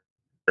year.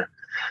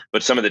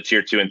 But some of the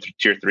tier 2 and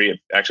tier 3 have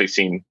actually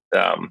seen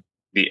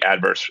the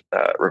adverse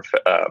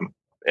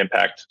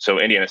impact. So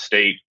Indiana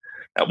State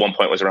at one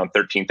point was around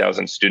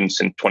 13,000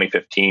 students in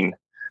 2015.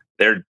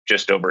 They're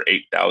just over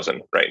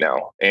 8,000 right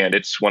now. And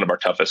it's one of our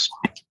toughest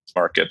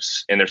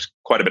markets, and there's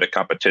quite a bit of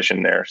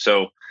competition there.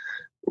 So,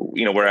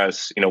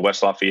 whereas,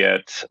 West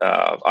Lafayette,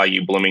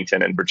 IU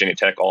Bloomington, and Virginia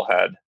Tech all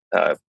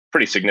had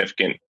pretty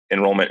significant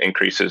enrollment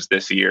increases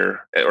this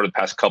year, or the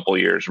past couple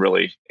years,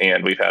 really.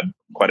 And we've had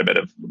quite a bit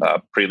of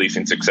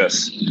pre-leasing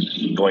success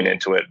going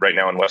into it. Right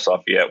now in West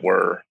Lafayette,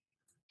 we're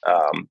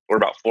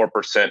about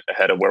 4%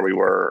 ahead of where we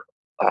were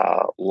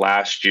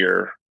last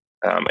year.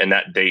 And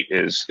that date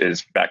is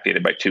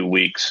backdated by 2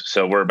 weeks.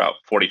 So we're about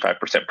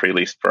 45%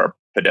 pre-leased for our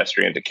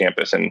pedestrian to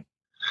campus in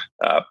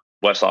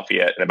West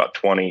Lafayette, and about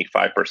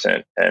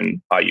 25%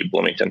 in IU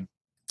Bloomington.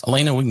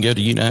 Elena, we can go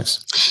to you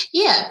next.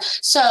 Yeah.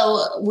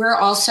 So we're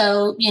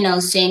also,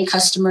 seeing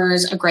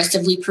customers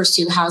aggressively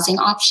pursue housing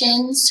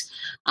options.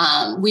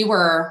 We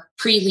were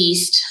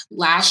pre-leased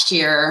last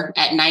year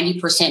at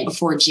 90%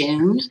 before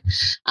June.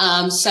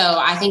 So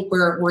I think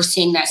we're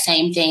seeing that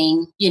same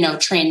thing,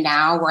 trend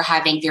now. We're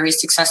having very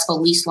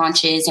successful lease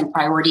launches and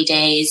priority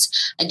days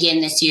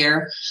again this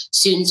year.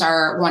 Students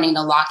are wanting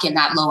to lock in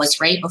that lowest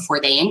rate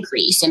before they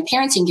increase. And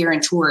parents and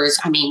guarantors,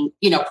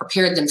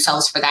 prepared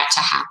themselves for that to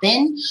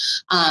happen.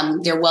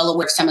 They're well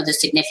aware of some of the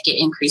significant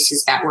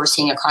increases that we're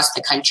seeing across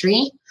the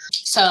country.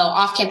 So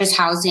off-campus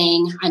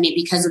housing,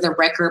 because of the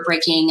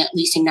record-breaking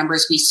leasing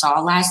numbers we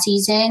saw last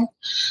season,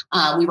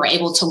 we were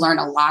able to learn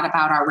a lot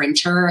about our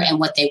renter and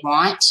what they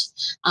want,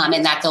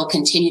 and that they'll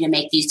continue to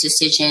make these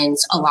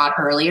decisions a lot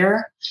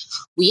earlier.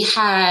 We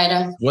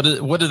had... What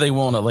do they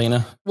want,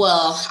 Elena?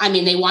 Well,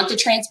 they want the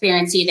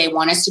transparency. They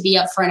want us to be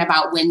upfront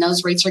about when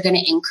those rates are going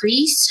to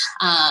increase.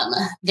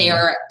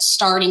 They're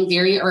starting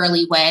very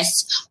early,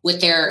 Wes,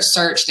 with their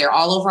search. They're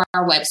all over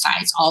our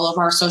websites, all of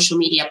our social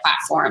media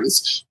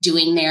platforms,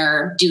 doing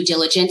their due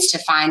diligence to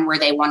find where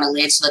they want to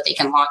live so that they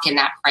can lock in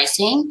that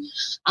pricing.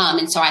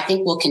 And so I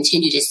think we'll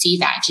continue to see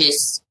that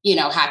just,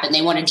 happen.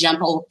 They want to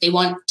jump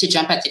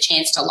at the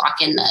chance to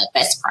lock in the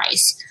best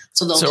price.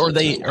 So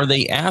are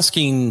they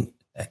asking,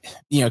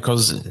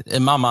 because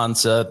in my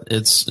mindset,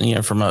 it's,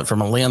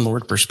 from a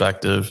landlord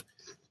perspective,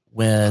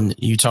 when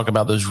you talk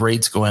about those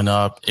rates going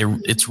up,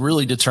 it's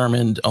really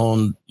determined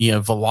on,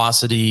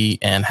 velocity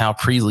and how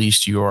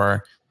pre-leased you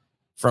are.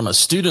 From a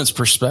student's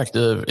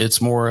perspective, it's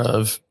more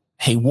of,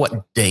 hey,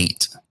 what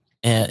date?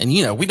 And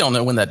we don't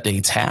know when that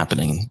date's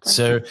happening.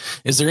 So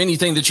is there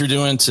anything that you're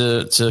doing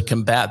to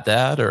combat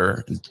that,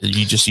 or are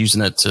you just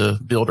using it to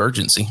build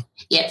urgency?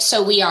 Yeah,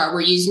 so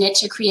we're using it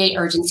to create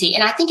urgency.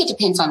 And I think it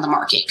depends on the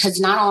market, because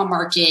not all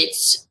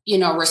markets,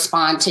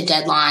 respond to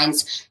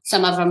deadlines.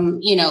 Some of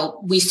them,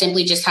 we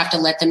simply just have to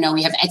let them know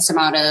we have X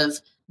amount of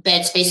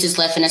bed space is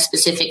left in a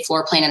specific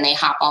floor plan and they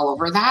hop all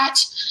over that.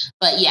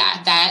 But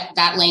yeah,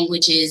 that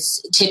language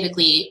is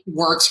typically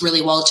works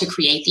really well to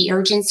create the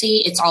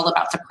urgency. It's all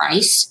about the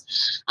price.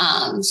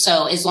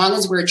 So as long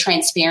as we're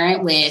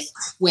transparent with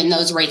when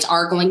those rates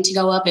are going to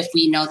go up, if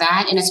we know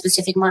that in a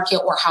specific market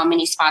or how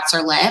many spots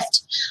are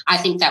left, I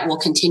think that we'll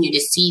continue to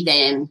see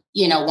them,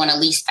 want to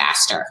lease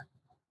faster.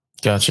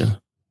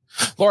 Gotcha.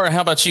 Laura,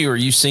 how about you? Are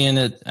you seeing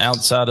it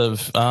outside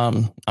of,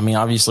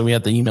 obviously we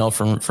had the email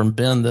from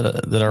Ben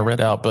that I read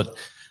out, but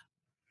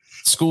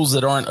schools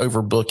that aren't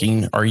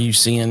overbooking, are you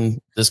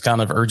seeing this kind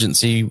of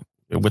urgency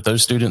with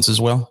those students as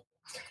well?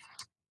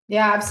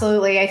 Yeah,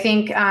 absolutely. I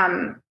think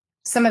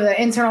some of the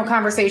internal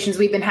conversations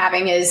we've been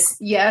having is,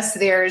 yes,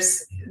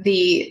 there's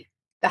the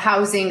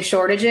housing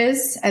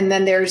shortages, and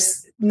then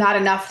there's not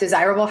enough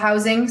desirable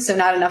housing. So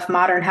not enough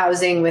modern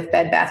housing with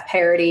bed bath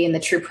parity and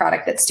the true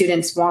product that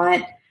students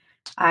want.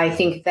 I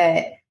think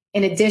that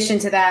in addition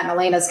to that, and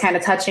Elena's kind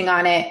of touching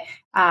on it,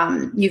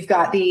 you've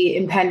got the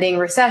impending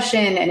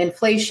recession and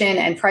inflation,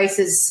 and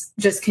prices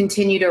just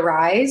continue to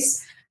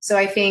rise. So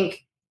I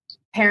think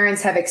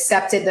parents have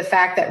accepted the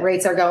fact that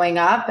rates are going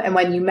up. And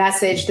when you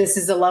message, this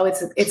is the low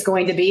it's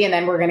going to be, and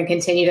then we're going to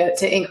continue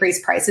to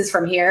increase prices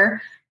from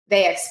here,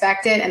 they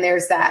expect it. And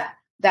there's that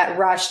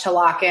rush to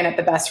lock in at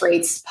the best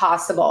rates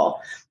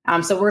possible.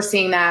 So we're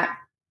seeing that.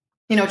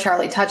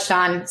 Charlie touched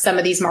on some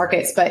of these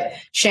markets, but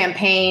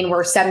Champaign,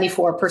 we're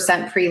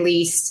 74%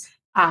 pre-leased,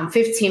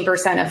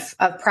 15%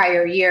 of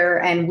prior year,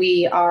 and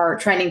we are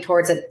trending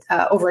towards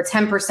over a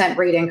 10%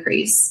 rate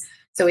increase.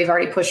 So we've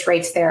already pushed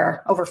rates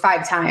there over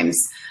 5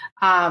 times.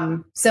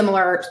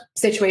 Similar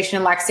situation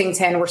in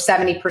Lexington, we're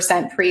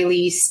 70%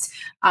 pre-leased,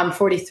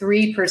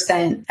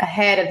 43%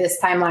 ahead of this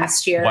time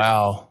last year.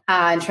 Wow.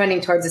 And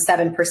trending towards a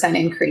 7%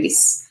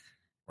 increase.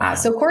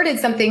 So Core did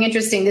something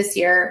interesting this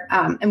year,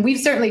 and we've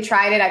certainly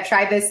tried it. I've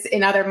tried this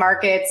in other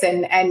markets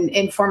and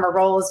in former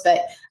roles,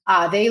 but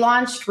they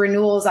launched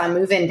renewals on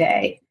move-in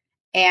day.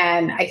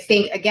 And I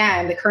think,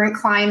 again, the current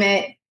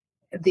climate,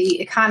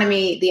 the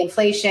economy, the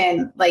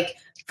inflation, like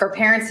for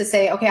parents to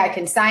say, okay, I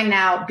can sign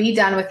now, be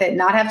done with it,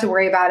 not have to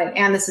worry about it,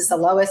 and this is the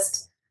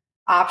lowest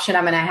option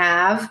I'm going to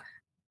have.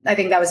 I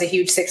think that was a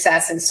huge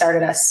success and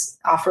started us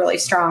off really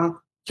strong.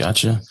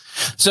 Gotcha.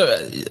 So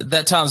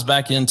that ties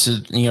back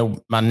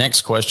into, my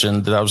next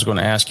question that I was going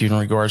to ask you in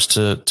regards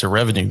to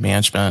revenue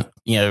management.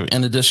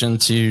 In addition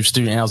to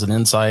Student Housing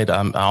Insight,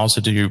 I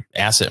also do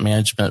asset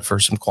management for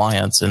some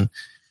clients. And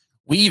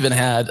we even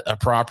had a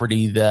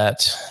property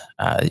that,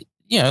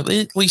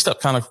 it leased up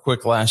kind of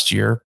quick last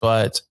year,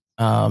 but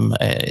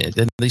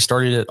then they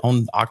started it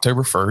on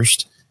October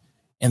 1st.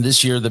 And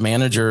this year the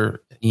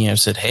manager,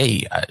 said,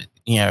 hey,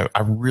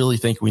 I really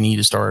think we need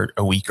to start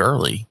a week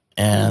early.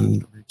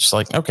 And just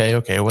like,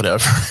 okay,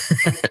 whatever.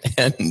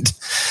 And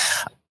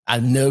I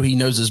know he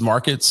knows his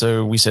market.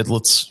 So we said,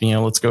 let's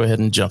go ahead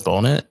and jump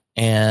on it.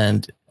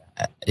 And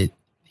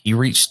he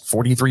reached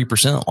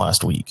 43%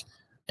 last week.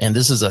 And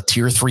this is a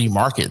tier 3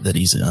 market that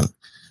he's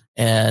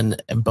in.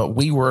 But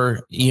we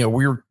were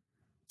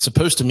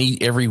supposed to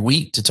meet every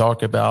week to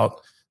talk about,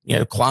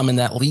 climbing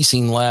that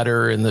leasing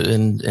ladder and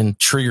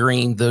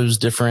triggering those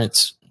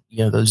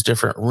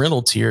different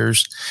rental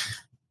tiers.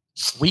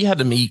 We had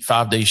to meet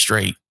 5 days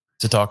straight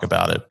to talk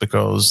about it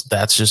because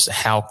that's just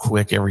how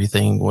quick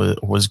everything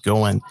was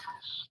going.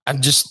 I'm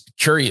just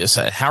curious,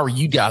 how are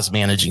you guys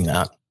managing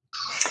that?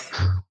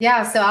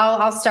 Yeah, so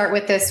I'll start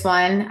with this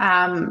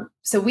one.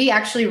 So we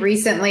actually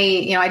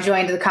recently, I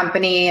joined the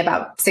company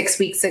about 6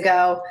 weeks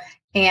ago,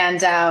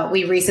 and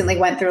we recently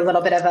went through a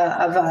little bit of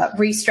a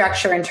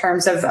restructure in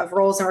terms of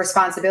roles and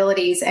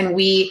responsibilities, and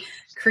we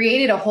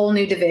created a whole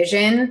new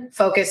division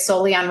focused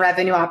solely on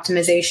revenue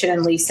optimization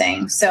and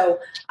leasing. So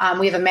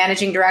we have a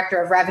managing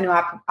director of revenue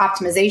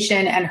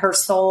optimization, and her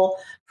sole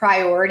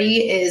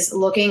priority is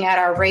looking at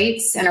our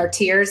rates and our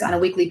tiers on a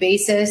weekly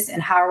basis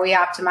and how are we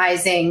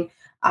optimizing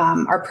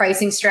our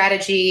pricing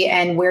strategy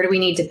and where do we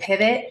need to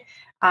pivot.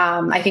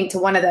 I think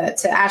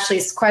to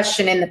Ashley's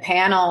question in the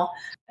panel,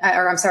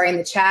 in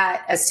the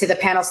chat, as to the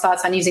panel's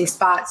thoughts on using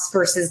spots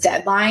versus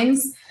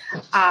deadlines.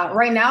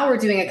 Right now, we're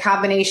doing a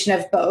combination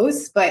of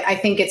both, but I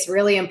think it's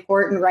really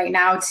important right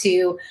now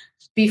to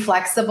be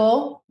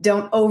flexible.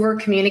 Don't over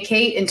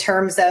communicate in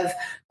terms of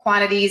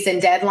quantities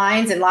and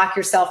deadlines and lock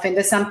yourself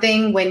into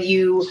something when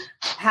you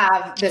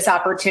have this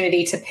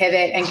opportunity to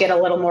pivot and get a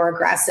little more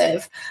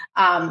aggressive.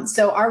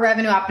 So our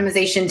revenue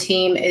optimization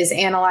team is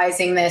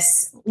analyzing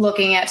this,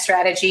 looking at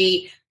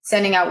strategy,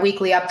 sending out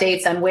weekly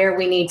updates on where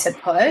we need to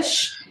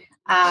push.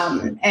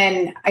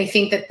 And I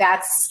think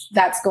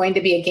that's going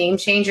to be a game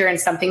changer, and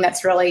something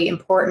that's really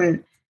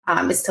important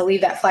is to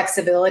leave that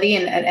flexibility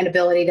and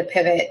ability to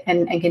pivot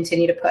and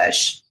continue to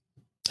push.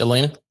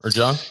 Elena or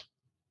John?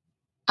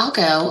 I'll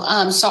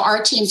go. So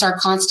our teams are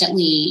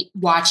constantly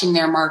watching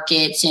their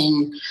markets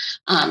and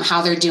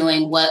how they're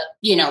doing,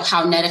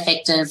 how net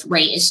effective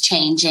rate is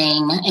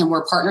changing. And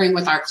we're partnering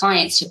with our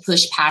clients to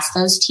push past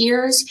those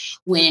tiers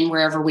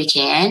wherever we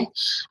can.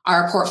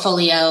 Our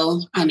portfolio,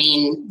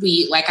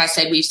 like I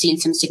said, we've seen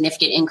some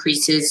significant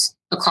increases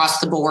across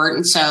the board.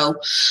 And so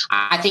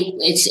I think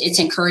it's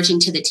encouraging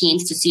to the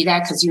teams to see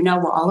that, because,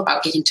 we're all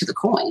about getting to the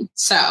coin.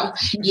 So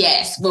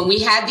yes, when we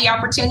have the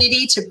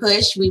opportunity to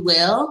push, we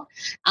will.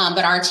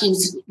 But our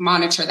teams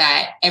monitor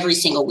that every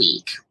single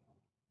week.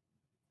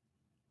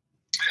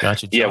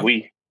 Gotcha. John.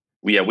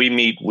 Yeah, we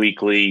meet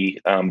weekly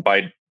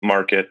by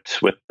market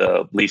with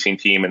the leasing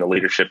team and the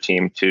leadership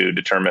team to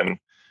determine,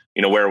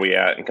 where are we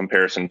at in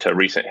comparison to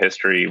recent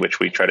history, which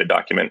we try to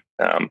document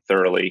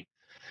thoroughly.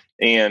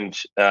 And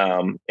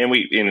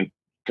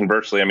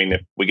conversely,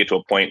 if we get to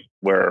a point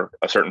where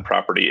a certain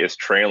property is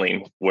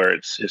trailing where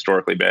it's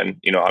historically been,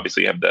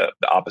 obviously you have the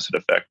opposite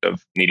effect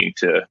of needing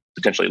to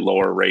potentially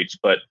lower rates,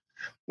 but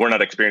we're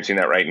not experiencing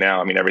that right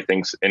now.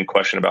 Everything's in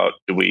question about,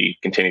 do we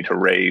continue to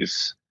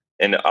raise?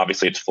 And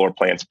obviously it's floor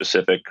plan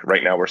specific.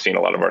 Right now we're seeing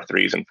a lot of our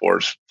 3s and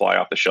 4s fly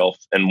off the shelf,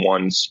 and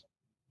 1s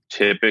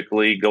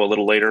typically go a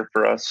little later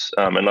for us,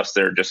 unless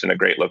they're just in a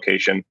great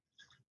location.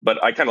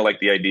 But I kind of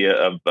like the idea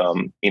of,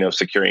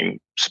 securing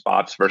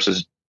spots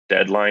versus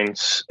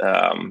deadlines,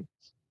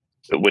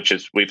 which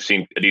is, we've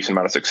seen a decent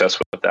amount of success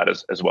with that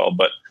as well.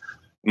 But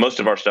most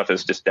of our stuff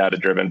is just data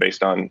driven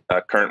based on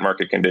current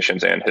market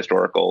conditions and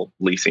historical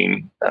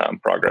leasing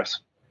progress.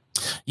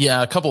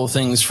 Yeah, a couple of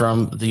things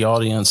from the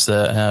audience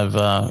that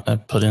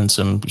have put in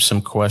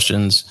some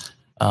questions,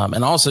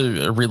 and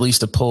also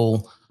released a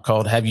poll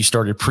called "Have you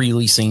started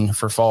pre-leasing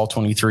for fall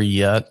 23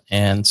 yet?"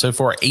 And so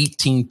far,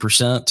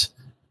 18%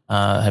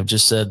 have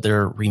just said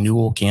their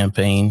renewal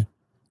campaign.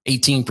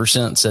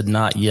 18% said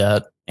not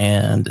yet,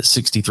 and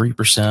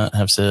 63%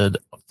 have said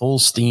full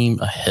steam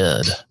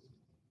ahead.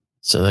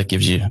 So that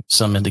gives you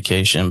some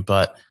indication.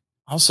 But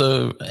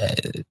also,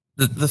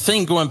 the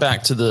thing going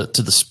back to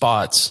the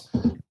spots.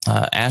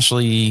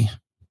 Ashley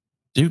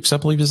Dukes, I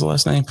believe is the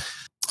last name.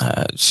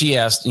 She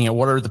asked,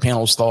 what are the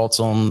panel's thoughts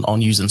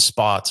on using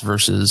spots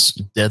versus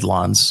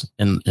deadlines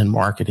in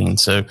marketing?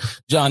 So,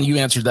 John, you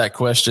answered that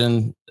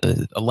question.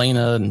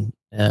 Elena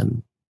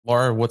and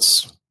Laura,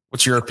 what's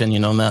your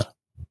opinion on that?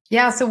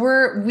 Yeah, so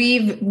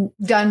we've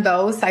done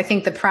both. I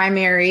think the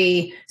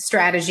primary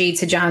strategy,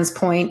 to John's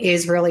point,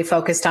 is really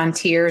focused on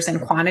tiers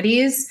and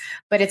quantities,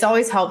 but it's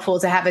always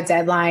helpful to have a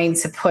deadline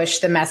to push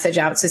the message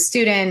out to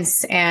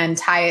students and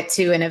tie it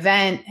to an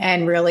event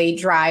and really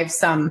drive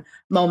some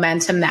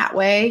momentum that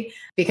way,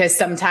 because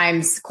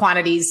sometimes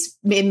quantities,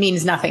 it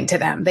means nothing to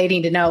them. They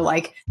need to know,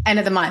 like, end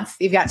of the month,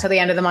 you've got till the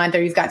end of the month,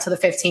 or you've got till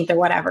the 15th or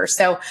whatever.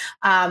 So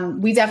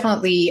we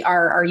definitely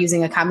are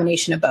using a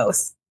combination of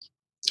both.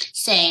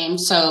 Same.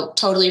 So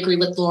totally agree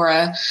with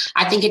Laura.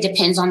 I think it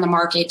depends on the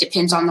market,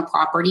 depends on the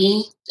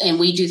property. And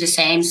we do the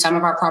same. Some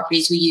of our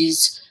properties, we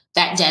use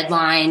that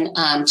deadline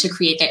to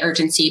create the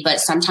urgency, but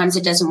sometimes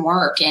it doesn't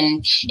work.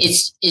 And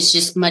it's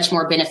just much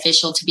more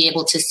beneficial to be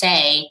able to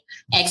say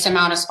X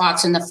amount of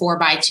spots in the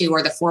 4x2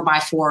 or the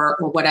 4x4 or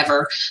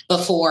whatever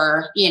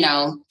before,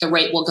 the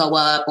rate will go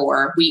up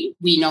or we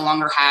no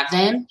longer have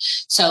them.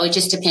 So it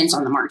just depends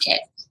on the market.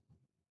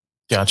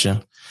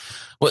 Gotcha.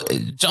 Well,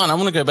 John, I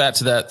want to go back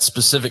to that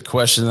specific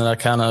question that I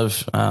kind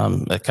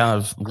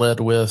of led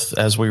with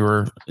as we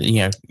were,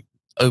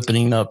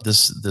 opening up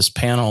this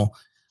panel.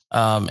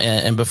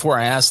 And before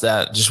I ask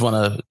that, just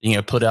want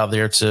to, put out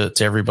there to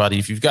everybody,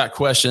 if you've got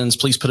questions,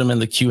 please put them in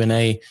the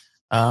Q&A.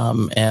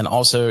 And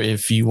also,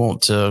 if you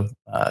want to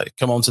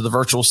come onto the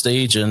virtual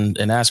stage and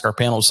ask our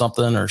panel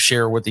something or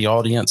share with the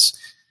audience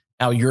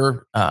how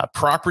your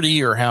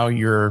property or how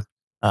your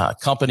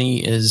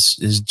company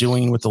is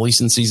doing with the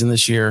leasing season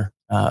this year,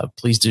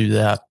 please do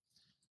that.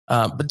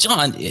 But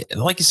John,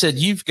 like you said,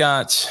 you've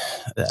got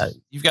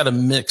a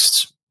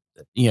mixed,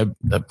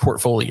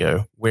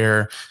 portfolio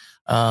where,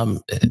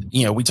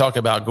 we talk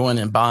about going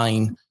and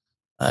buying,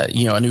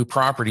 a new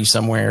property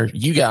somewhere.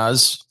 You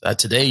guys,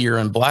 today you're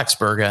in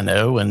Blacksburg, I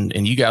know,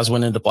 and you guys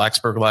went into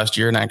Blacksburg last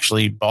year and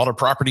actually bought a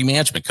property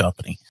management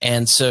company.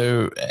 And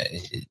so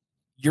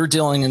you're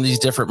dealing in these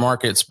different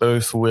markets,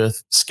 both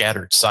with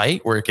scattered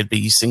site, where it could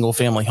be single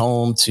family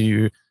home,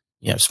 to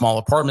small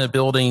apartment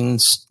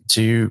buildings,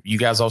 to you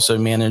guys also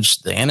manage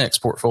the annex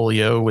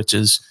portfolio, which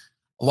is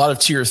a lot of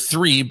tier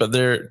 3, but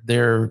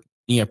they're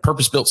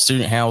purpose-built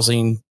student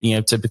housing,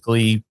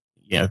 typically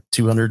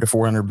 200 to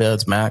 400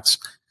 beds max.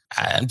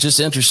 I'm just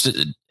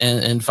interested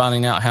in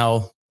finding out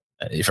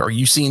are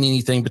you seeing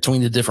anything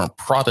between the different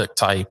product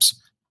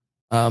types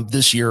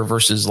this year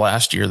versus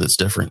last year that's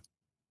different?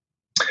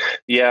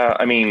 Yeah,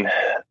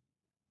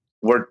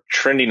 we're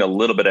trending a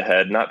little bit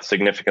ahead, not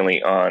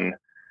significantly on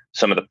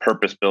some of the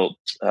purpose-built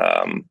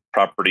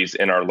properties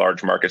in our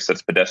large markets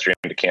that's pedestrian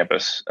to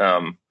campus.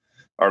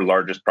 Our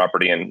largest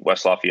property in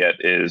West Lafayette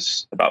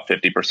is about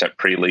 50%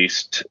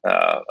 pre-leased,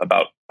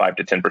 about 5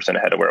 to 10%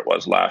 ahead of where it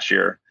was last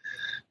year.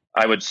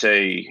 I would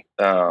say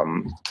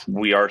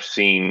we are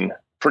seeing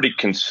pretty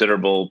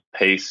considerable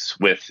pace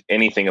with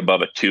anything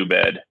above a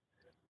 2-bed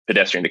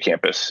pedestrian to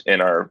campus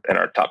in our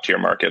top tier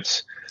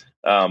markets.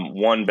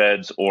 1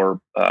 beds or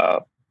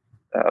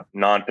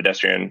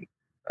non-pedestrian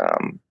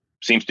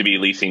seems to be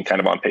leasing kind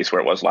of on pace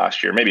where it was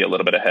last year, maybe a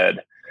little bit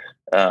ahead.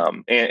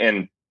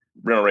 And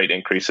rental rate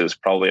increases,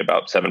 probably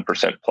about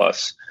 7%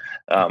 plus.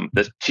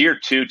 The tier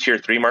 2, tier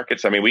 3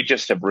 markets, I mean, we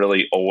just have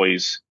really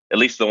always, at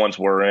least the ones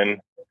we're in,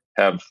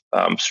 have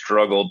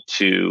struggled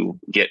to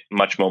get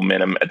much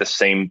momentum at the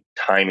same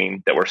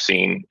timing that we're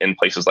seeing in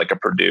places like a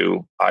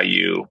Purdue,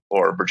 IU,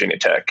 or Virginia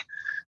Tech.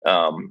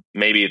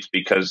 Maybe it's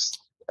because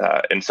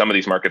in some of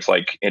these markets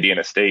like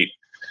Indiana State,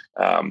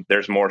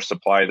 there's more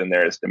supply than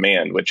there is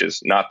demand, which is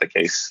not the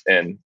case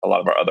in a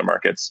lot of our other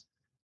markets.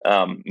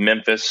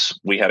 Memphis,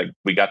 we got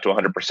to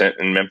 100%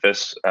 in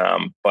Memphis,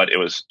 but it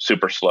was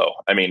super slow.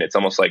 I mean, it's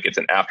almost like it's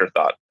an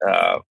afterthought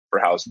for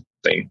housing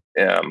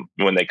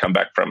when they come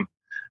back from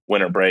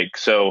winter break.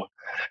 So,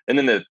 and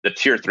then the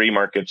tier 3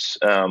 markets,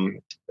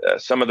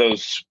 some of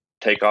those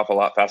take off a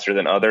lot faster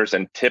than others.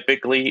 And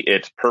typically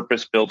it's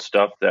purpose-built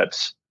stuff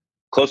that's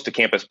close to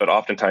campus, but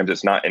oftentimes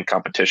it's not in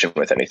competition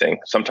with anything.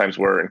 Sometimes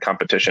we're in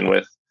competition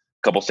with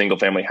a couple single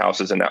family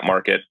houses in that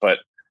market, but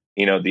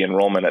the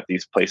enrollment at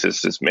these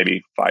places is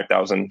maybe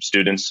 5,000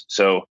 students.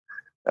 So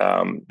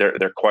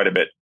they're quite a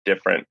bit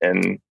different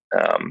in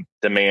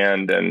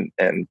demand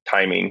and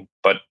timing.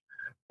 But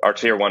our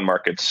tier 1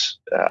 markets,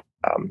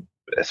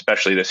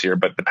 especially this year,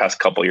 but the past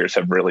couple of years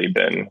have really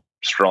been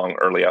strong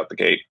early out the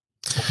gate.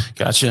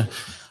 Gotcha.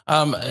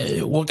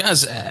 Well,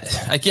 guys,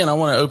 again, I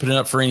want to open it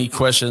up for any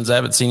questions. I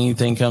haven't seen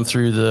anything come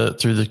through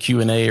the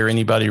Q&A or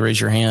anybody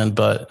raise your hand,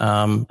 but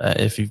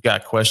if you've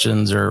got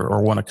questions or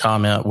want to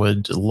comment,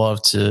 would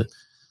love to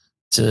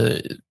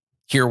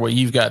hear what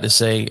you've got to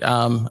say.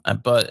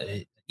 But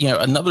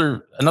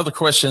another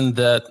question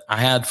that I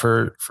had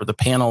for the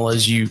panel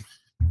is,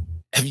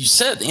 have you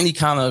set any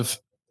kind of,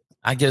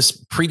 I guess,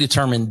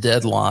 predetermined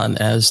deadline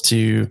as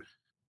to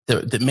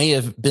that may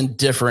have been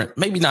different,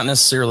 maybe not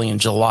necessarily in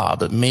July,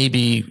 but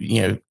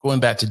maybe, going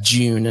back to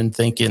June and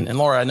thinking, and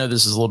Laura, I know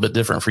this is a little bit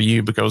different for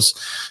you because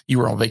you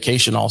were on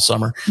vacation all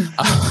summer.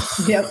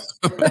 Yep.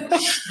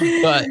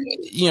 But,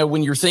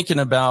 when you're thinking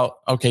about,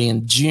 okay,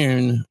 in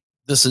June,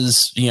 this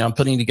is, I'm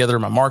putting together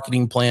my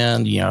marketing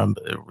plan,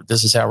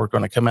 this is how we're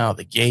going to come out of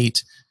the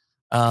gate.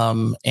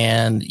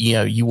 And,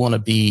 you want to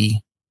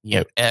be,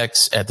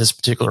 X at this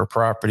particular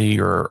property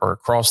or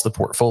across the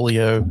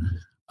portfolio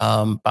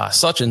by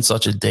such and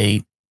such a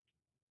date.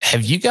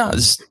 Have you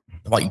guys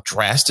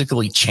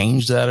drastically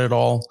changed that at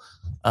all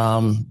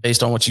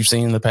based on what you've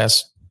seen in the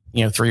past,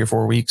 3 or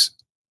 4 weeks?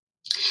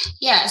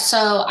 Yeah.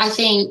 So I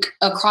think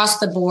across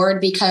the board,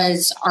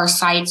 because our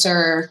sites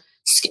are,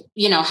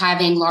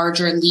 having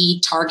larger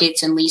lead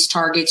targets and lease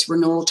targets,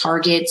 renewal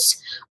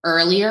targets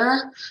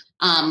earlier,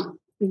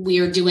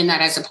 we're doing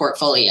that as a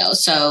portfolio.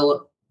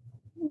 So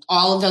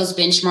all of those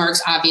benchmarks,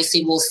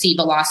 obviously, we'll see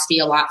velocity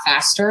a lot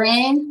faster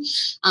in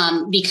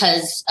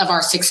because of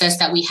our success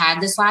that we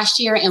had this last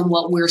year and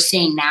what we're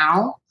seeing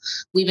now.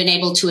 We've been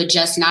able to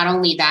adjust not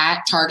only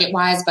that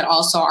target-wise, but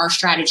also our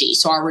strategy.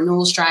 So our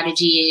renewal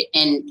strategy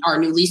and our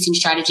new leasing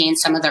strategy in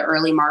some of the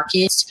early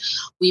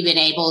markets, we've been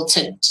able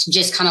to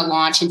just kind of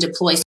launch and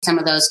deploy some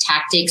of those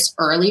tactics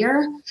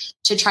earlier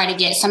to try to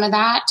get some of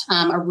that.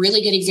 A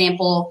really good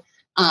example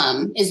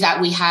is that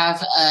we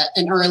have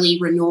an early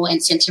renewal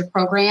incentive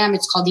program.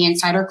 It's called the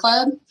Insider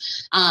Club.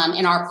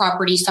 In our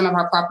properties, some of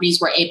our properties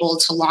were able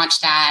to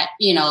launch that,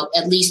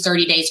 at least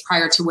 30 days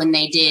prior to when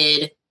they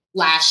did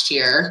last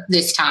year,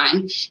 this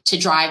time, to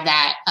drive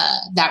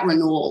that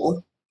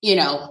renewal,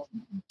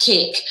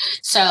 kick.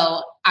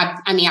 So,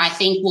 I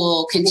think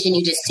we'll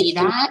continue to see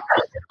that.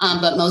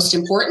 But most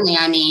importantly,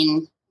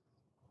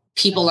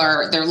 people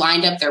they're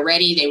lined up, they're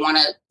ready, they want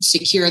to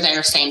secure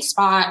their same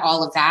spot,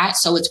 all of that.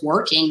 So it's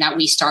working that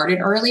we started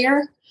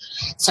earlier.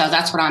 So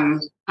that's what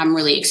I'm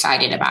really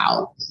excited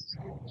about.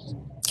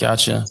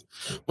 Gotcha.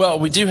 Well,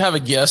 we do have a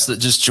guest that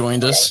just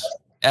joined us,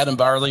 Adam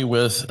Byerly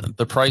with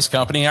The Price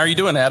Company. How are you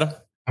doing, Adam?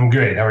 I'm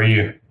great. How are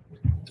you?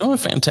 Doing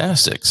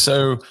fantastic.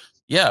 So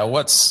yeah,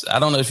 I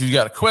don't know if you've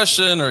got a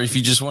question or if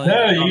you just want to.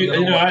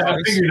 No, I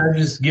figured I'd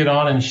just get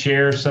on and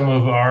share some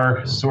of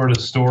our sort of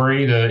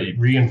story to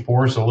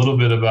reinforce a little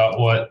bit about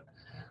what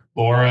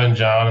Laura and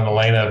John and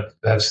Elena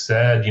have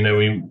said.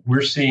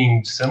 We're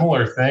seeing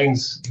similar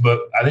things, but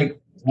I think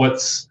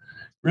what's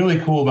really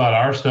cool about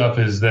our stuff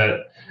is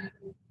that,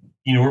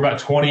 we're about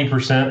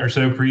 20% or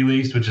so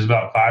pre-leased, which is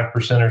about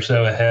 5% or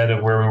so ahead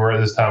of where we were at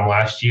this time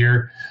last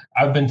year.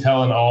 I've been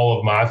telling all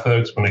of my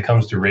folks when it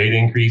comes to rate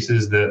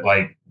increases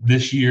that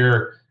this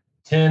year,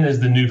 10 is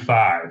the new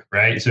 5,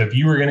 right? So if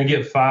you were going to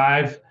get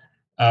 5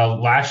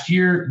 last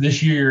year,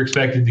 this year you're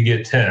expected to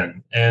get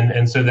 10.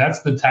 And so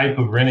that's the type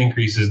of rent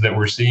increases that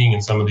we're seeing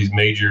in some of these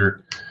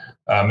major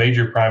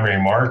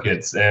primary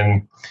markets.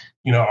 And,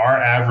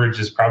 our average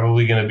is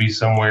probably going to be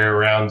somewhere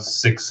around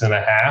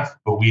 6.5,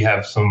 but we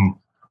have some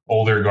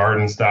older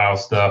garden style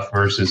stuff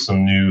versus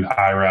some new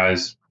high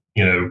rise,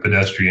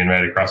 pedestrian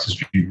right across the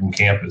street from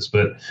campus.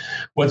 But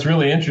what's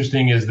really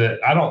interesting is that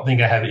I don't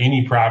think I have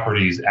any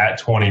properties at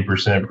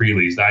 20%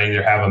 pre-leased. I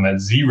either have them at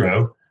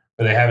 0,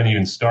 but they haven't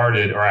even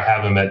started, or I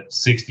have them at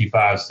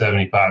 65,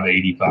 75,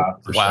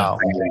 85%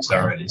 pre-leased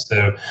already.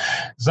 So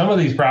some of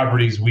these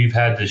properties we've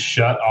had to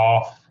shut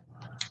off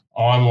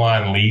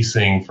online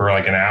leasing for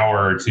like an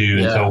hour or two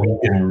until we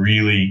can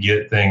really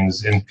get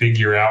things and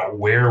figure out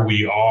where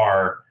we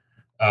are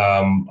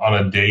on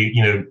a day.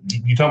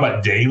 You talk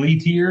about daily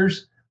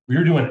tiers. We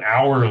were doing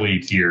hourly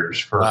tiers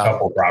for a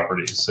couple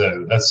properties.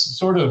 So that's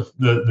sort of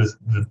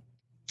the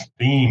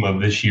theme of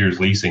this year's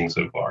leasing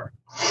so far.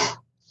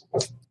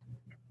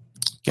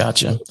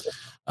 Gotcha.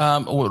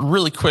 Well,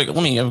 really quick,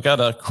 I've got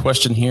a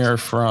question here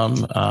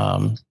from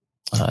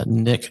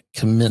Nick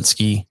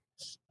Kaminsky.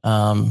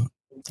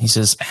 He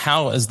says,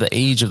 how is the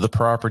age of the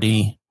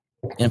property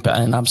impact?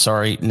 And I'm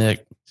sorry,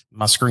 Nick,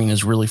 my screen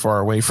is really far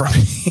away from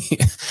me.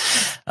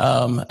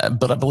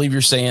 But I believe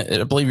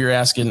you're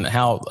asking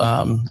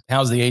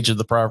how's the age of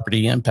the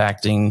property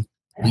impacting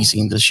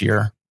leasing this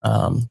year?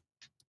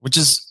 Which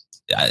is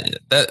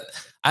that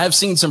I have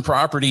seen some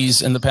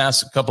properties in the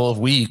past couple of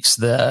weeks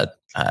that,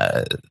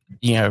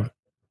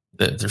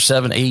 they're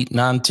 7, 8,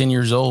 9, 10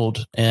 years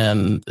old,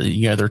 and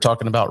they're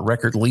talking about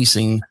record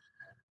leasing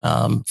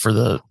for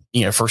the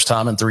first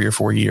time in 3 or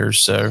 4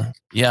 years. So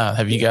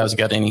have you guys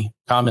got any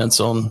comments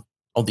on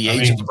the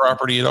age of the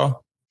property at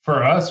all?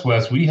 For us,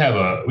 Wes, we have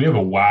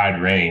a wide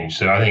range,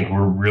 so I think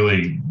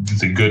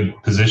it's a good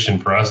position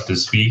for us to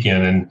speak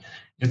in, and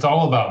it's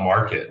all about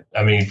market.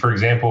 I mean, for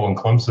example, in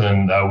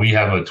Clemson, we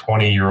have a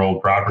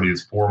 20-year-old property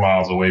that's 4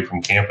 miles away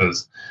from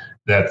campus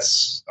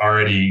that's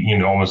already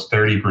almost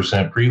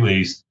 30%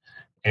 pre-leased.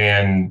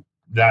 And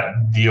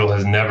that deal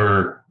has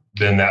never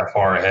been that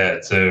far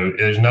ahead. So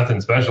there's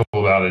nothing special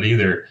about it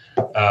either.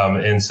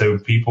 And so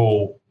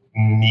people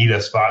need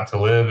a spot to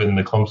live in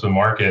the Clemson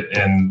market,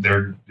 and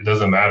it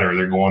doesn't matter.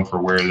 They're going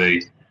for where they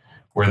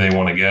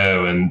want to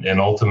go. And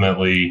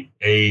ultimately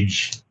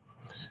age,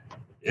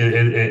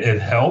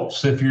 it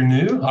helps if you're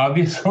new,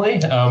 obviously.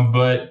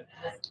 But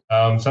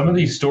some of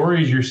these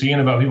stories you're seeing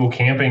about people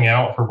camping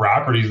out for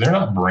properties, they're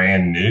not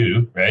brand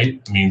new,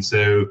 right? I mean,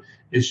 so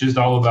it's just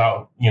all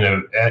about,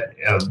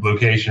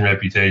 location,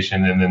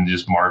 reputation, and then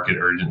just market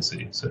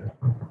urgency. So,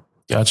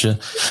 gotcha.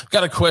 I've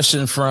got a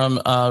question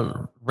from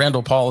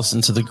Randall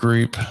Paulison to the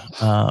group.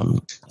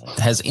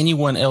 Has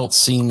anyone else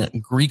seen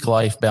Greek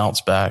life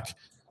bounce back?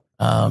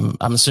 I'm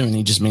assuming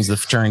he just means the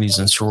fraternities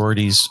and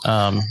sororities,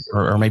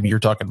 or maybe you're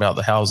talking about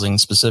the housing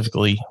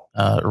specifically,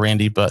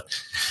 Randy. But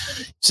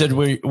he said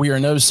we are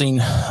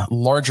noticing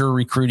larger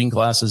recruiting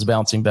classes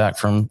bouncing back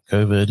from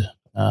COVID.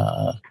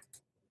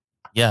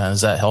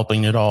 Is that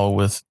helping at all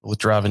with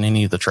driving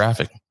any of the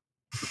traffic?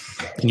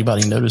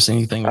 Anybody notice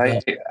anything?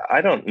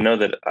 I don't know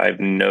that I've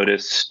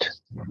noticed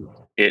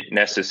it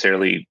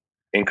necessarily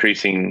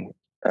increasing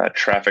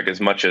traffic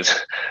as much as,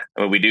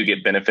 we do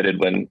get benefited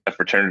when a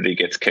fraternity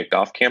gets kicked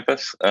off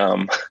campus,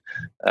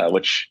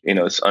 which,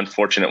 is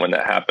unfortunate when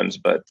that happens,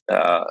 but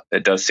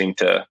it does seem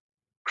to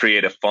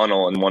create a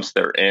funnel. And once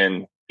they're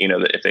in,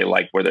 if they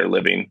like where they're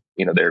living,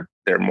 they're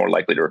more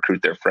likely to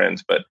recruit their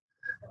friends. But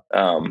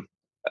the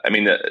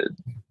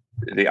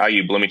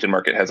IU Bloomington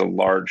market has a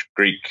large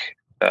Greek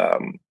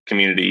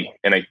community,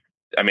 and I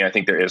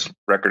think there is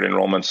record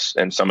enrollments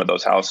in some of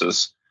those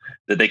houses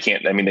that they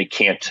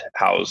can't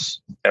house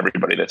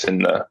everybody that's in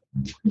the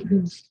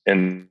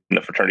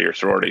fraternity or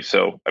sorority.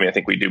 So I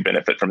think we do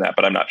benefit from that,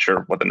 but I'm not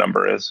sure what the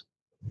number is.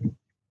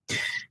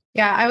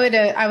 Yeah, I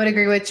would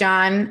agree with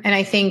John, and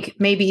I think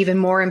maybe even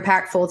more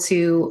impactful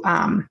to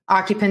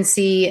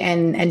occupancy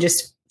and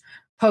just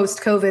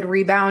post-COVID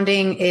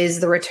rebounding is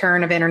the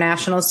return of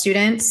international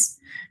students.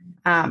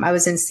 I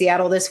was in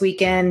Seattle this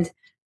weekend,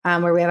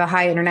 where we have a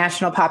high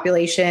international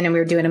population, and we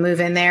were doing a move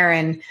in there.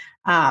 And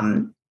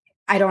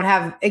I don't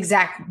have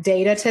exact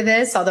data to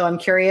this, although I'm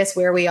curious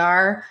where we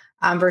are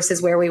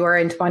versus where we were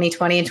in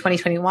 2020 and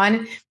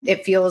 2021.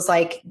 It feels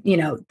like,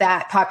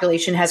 that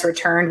population has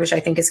returned, which I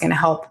think is going to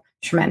help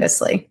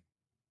tremendously.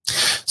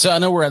 So I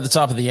know we're at the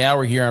top of the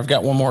hour here. I've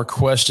got one more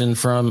question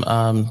from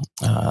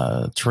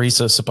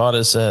Teresa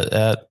Zapatas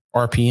at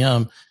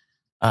RPM.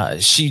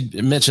 She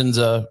mentions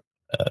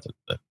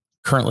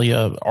currently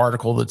an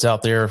article that's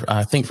out there,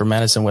 I think from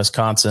Madison,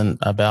 Wisconsin,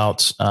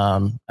 about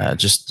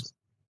just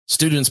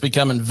students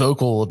becoming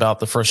vocal about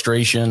the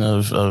frustration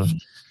of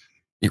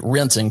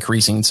rents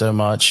increasing so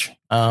much.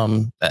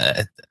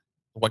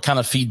 What kind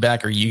of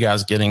feedback are you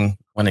guys getting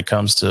when it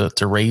comes to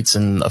rates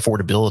and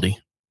affordability?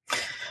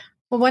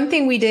 Well, one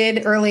thing we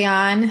did early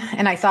on,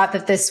 and I thought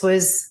that this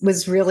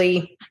was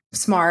really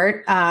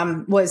smart,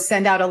 was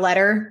send out a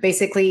letter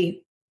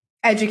basically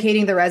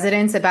educating the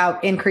residents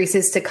about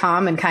increases to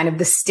come and kind of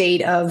the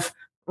state of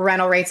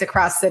rental rates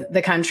across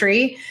the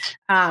country.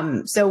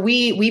 So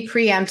we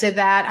preempted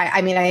that.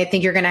 I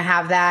think you're going to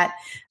have that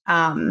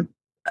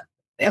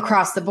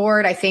across the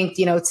board. I think,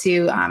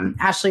 to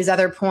Ashley's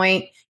other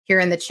point here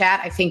in the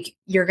chat, I think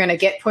you're going to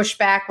get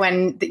pushback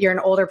when you're an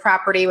older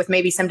property with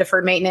maybe some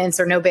deferred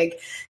maintenance or no big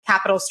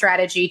capital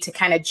strategy to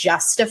kind of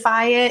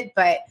justify it.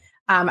 But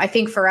I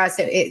think for us,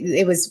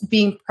 it was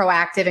being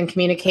proactive and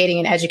communicating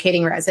and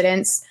educating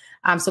residents.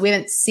 So we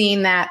haven't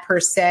seen that per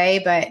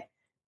se, but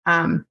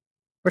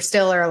we're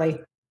still early.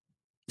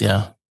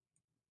 Yeah.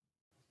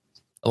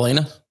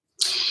 Elena?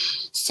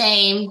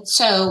 Same.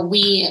 So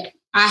we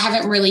I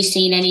haven't really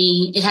seen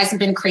any, it hasn't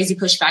been crazy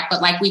pushback,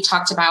 but like we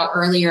talked about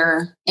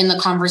earlier in the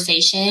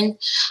conversation,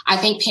 I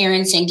think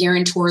parents and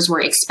guarantors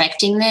were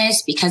expecting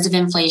this because of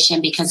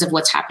inflation, because of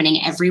what's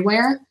happening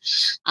everywhere.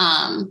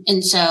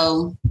 And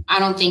so I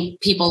don't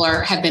think people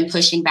have been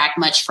pushing back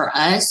much for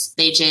us.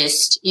 They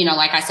just,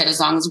 like I said, as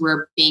long as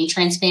we're being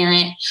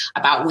transparent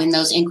about when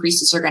those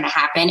increases are going to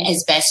happen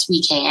as best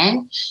we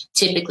can,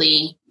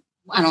 typically,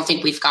 I don't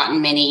think we've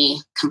gotten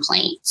many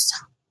complaints.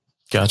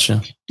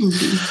 Gotcha.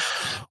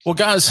 Mm-hmm. Well,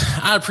 guys,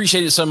 I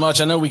appreciate it so much.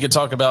 I know we could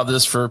talk about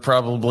this for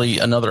probably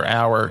another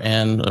hour,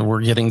 and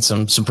we're getting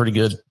some pretty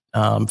good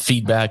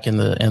feedback in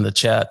the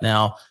chat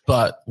now.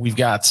 But we've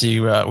got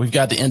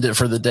to end it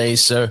for the day.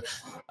 So,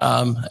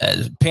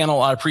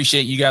 panel, I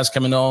appreciate you guys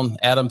coming on.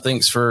 Adam,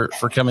 thanks for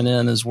coming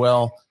in as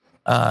well.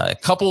 A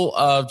couple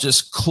of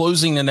just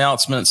closing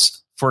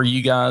announcements for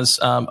you guys.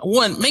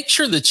 One, make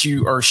sure that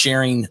you are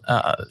sharing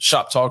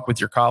Shop Talk with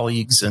your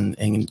colleagues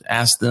and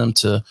ask them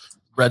to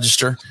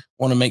register.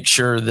 Want to make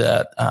sure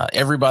that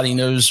everybody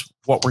knows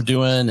what we're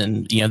doing.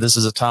 And, this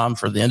is a time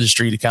for the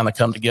industry to kind of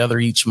come together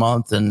each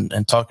month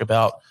and talk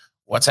about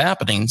what's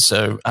happening.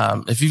 So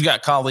if you've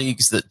got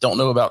colleagues that don't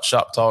know about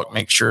Shop Talk,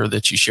 make sure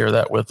that you share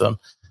that with them.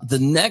 The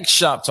next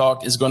Shop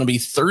Talk is going to be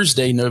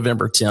Thursday,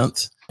 November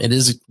 10th. It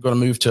is going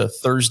to move to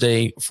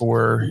Thursday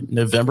for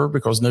November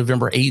because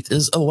November 8th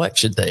is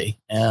Election Day.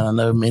 And I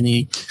know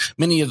many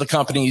of the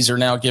companies are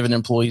now giving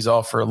employees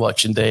off for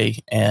Election Day.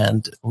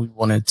 And we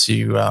wanted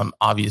to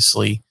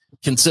obviously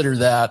consider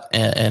that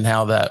and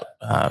how that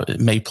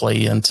may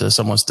play into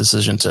someone's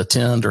decision to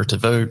attend or to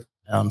vote.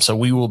 So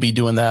we will be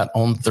doing that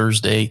on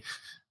Thursday,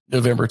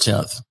 November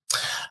 10th.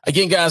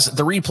 Again, guys,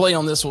 the replay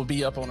on this will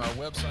be up on our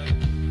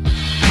website.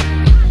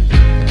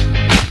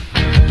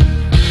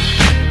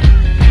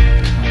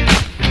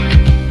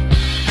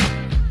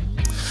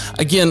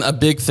 Again, a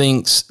big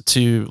thanks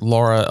to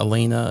Laura,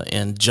 Elena,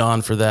 and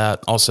John for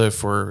that. Also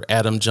for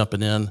Adam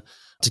jumping in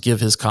to give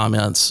his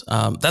comments.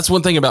 That's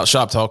one thing about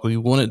Shop Talk. We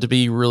want it to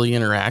be really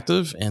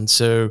interactive. And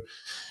so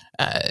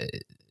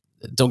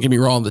don't get me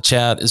wrong, the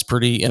chat is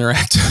pretty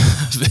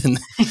interactive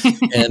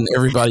and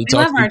everybody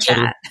talking to each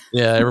other.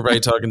 Yeah, everybody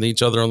talking to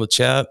each other on the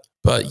chat.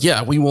 But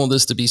yeah, we want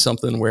this to be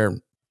something where,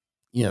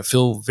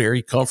 feel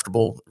very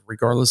comfortable,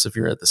 regardless if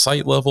you're at the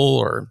site level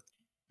or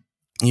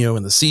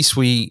in the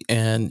C-suite,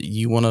 and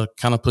you want to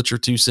kind of put your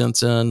 2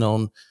 cents in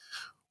on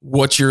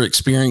what you're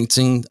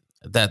experiencing.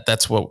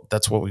 That's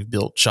what we've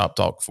built Shop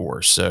Talk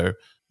for. So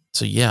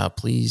yeah,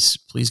 please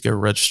go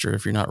register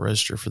if you're not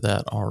registered for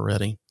that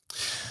already.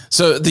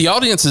 So the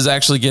audience is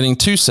actually getting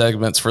 2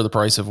 segments for the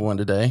price of 1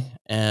 today,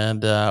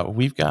 and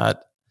we've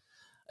got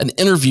an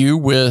interview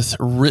with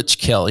Rich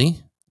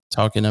Kelly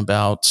talking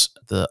about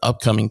the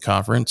upcoming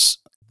conference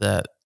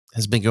that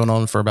has been going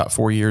on for about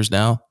 4 years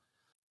now.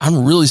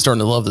 I'm really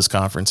starting to love this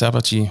conference. How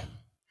about you?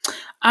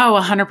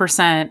 Oh,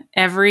 100%.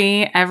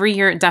 Every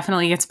year it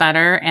definitely gets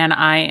better. And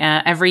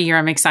every year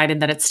I'm excited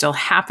that it's still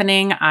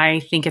happening. I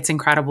think it's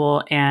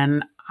incredible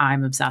and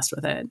I'm obsessed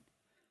with it.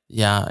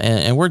 Yeah.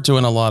 And we're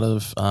doing a lot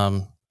of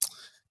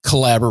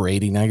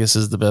collaborating, I guess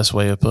is the best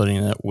way of putting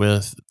it,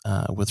 with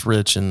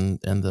Rich and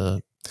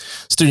the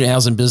student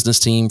housing business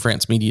team,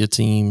 France Media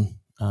team,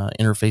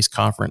 Interface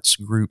Conference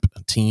Group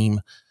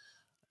team,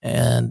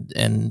 and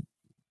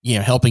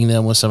helping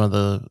them with some of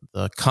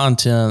the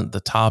content,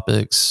 the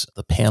topics,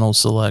 the panel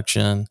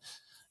selection.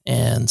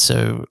 And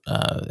so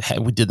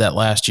we did that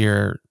last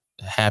year.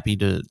 Happy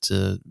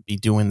to be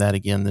doing that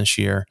again this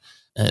year,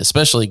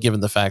 especially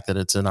given the fact that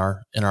it's in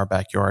our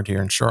backyard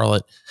here in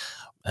Charlotte.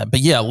 But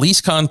yeah,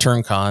 LeaseCon,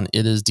 TurnCon,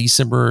 it is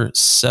December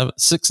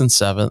 6th and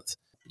 7th.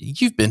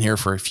 You've been here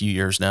for a few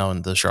years now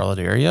in the Charlotte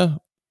area.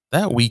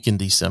 That week in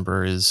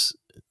December is,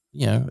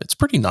 it's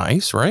pretty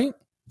nice, right?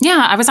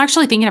 Yeah, I was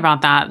actually thinking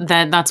about that.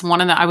 That's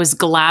one of I was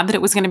glad that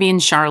it was going to be in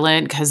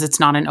Charlotte because it's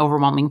not an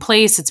overwhelming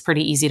place. It's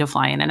pretty easy to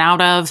fly in and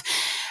out of.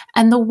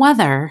 And the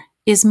weather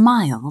is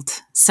mild.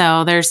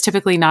 So there's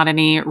typically not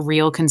any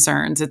real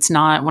concerns. It's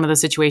not one of those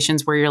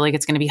situations where you're like,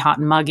 it's going to be hot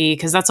and muggy,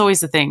 because that's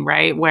always the thing,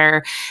 right?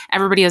 Where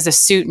everybody has a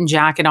suit and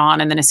jacket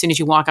on. And then as soon as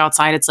you walk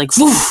outside, it's like,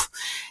 woof.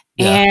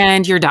 Yeah.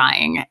 And you're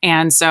dying.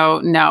 And so,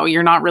 no,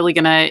 you're not really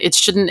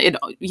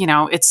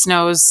it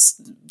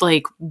snows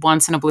like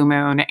once in a blue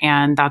moon,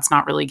 and that's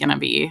not really going to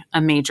be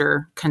a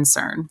major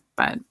concern.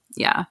 But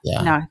yeah,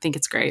 no, I think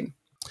it's great.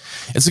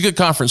 It's a good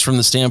conference from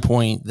the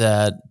standpoint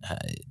that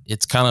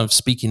it's kind of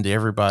speaking to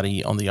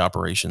everybody on the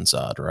operations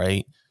side,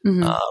 right?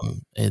 Mm-hmm.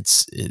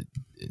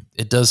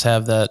 It does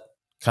have that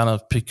kind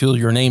of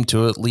peculiar name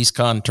to it,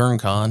 LeaseCon,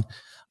 TurnCon.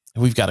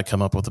 We've got to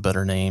come up with a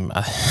better name.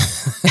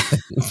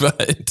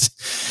 But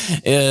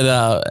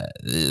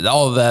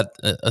all of that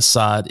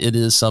aside, it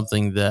is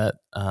something that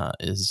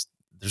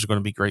there's going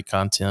to be great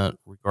content,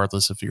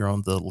 regardless if you're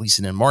on the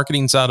leasing and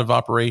marketing side of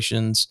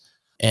operations.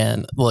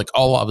 And look,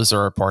 all of us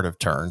are a part of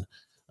Turn.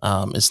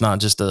 It's not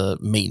just a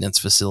maintenance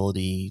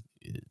facility,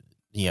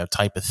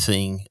 type of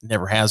thing. It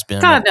never has been.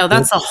 God, no,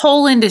 that's the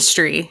whole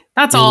industry.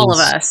 That's all of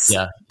us.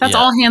 Yeah. That's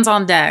all hands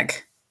on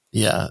deck.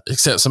 Yeah.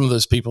 Except some of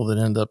those people that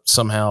end up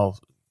somehow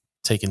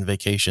taking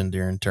vacation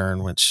during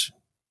turn, which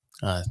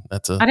I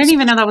didn't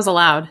even know that was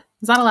allowed.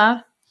 Is that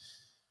allowed?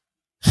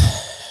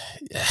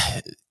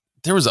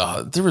 There was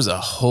a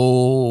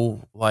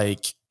whole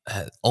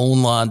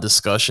online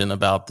discussion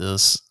about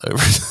this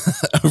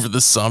over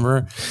the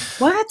summer.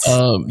 What?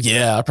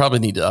 Yeah, I probably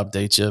need to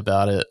update you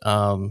about it.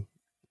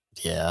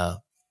 Yeah.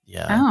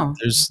 Oh.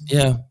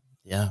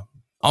 Yeah.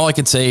 All I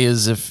can say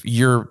is if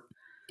you're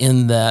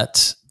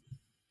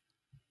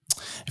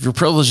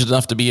privileged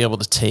enough to be able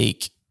to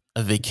take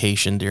a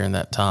vacation during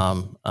that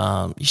time,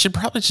 you should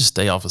probably just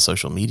stay off of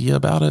social media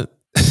about it.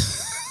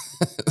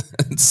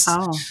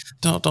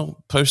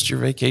 Don't post your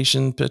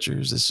vacation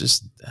pictures. It's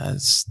just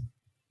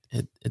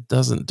it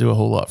doesn't do a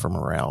whole lot for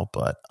morale.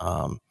 But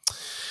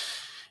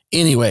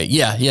anyway,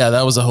 yeah,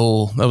 that was a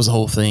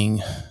whole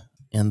thing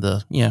in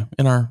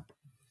our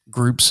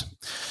groups.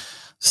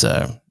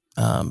 So,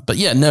 but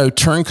yeah, no,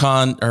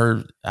 TurnCon,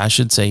 or I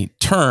should say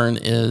Turn,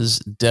 is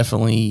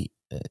definitely,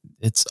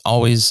 it's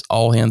always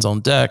all hands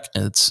on deck.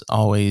 It's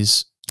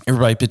always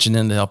everybody pitching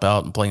in to help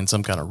out and playing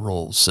some kind of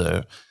role.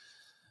 So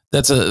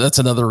that's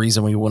another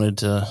reason we wanted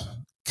to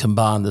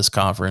combine this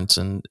conference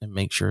and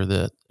make sure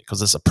that,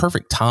 because it's a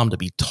perfect time to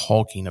be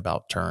talking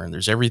about Turn.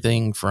 There's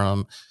everything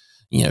from,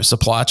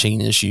 supply chain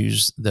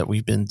issues that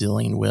we've been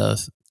dealing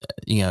with.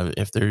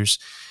 If there's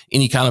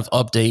any kind of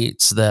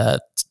updates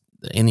that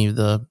any of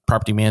the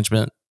property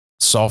management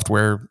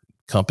software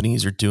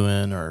companies are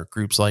doing, or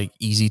groups like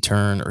Easy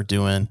Turn are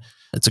doing,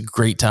 it's a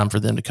great time for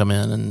them to come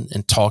in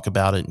and talk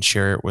about it and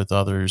share it with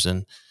others,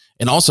 and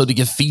also to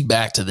give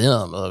feedback to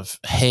them of,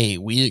 hey,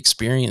 we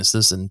experienced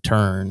this in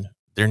Turn.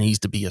 There needs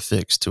to be a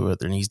fix to it.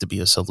 There needs to be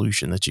a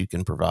solution that you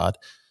can provide,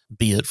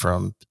 be it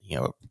from,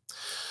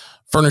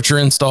 furniture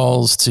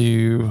installs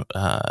to,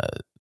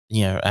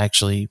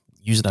 actually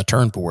using a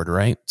turn board.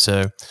 Right.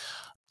 So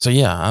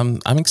yeah,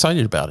 I'm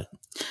excited about it.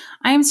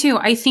 I am too.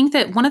 I think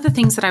that one of the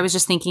things that I was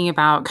just thinking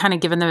about, kind of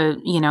given the,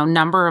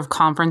 number of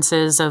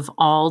conferences of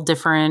all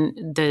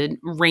different, the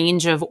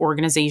range of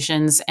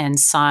organizations and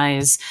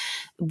size,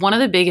 one of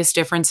the biggest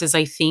differences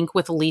I think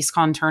with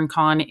LeaseCon,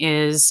 TurnCon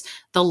is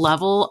the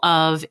level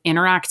of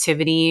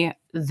interactivity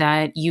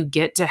that you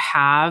get to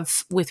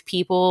have with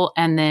people,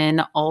 and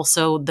then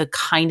also the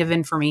kind of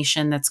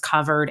information that's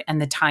covered and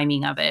the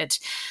timing of it.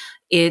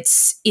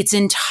 It's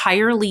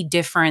entirely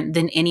different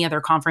than any other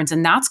conference.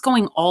 And that's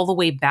going all the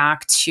way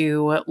back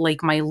to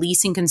like my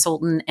leasing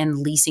consultant and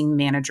leasing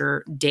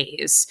manager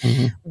days,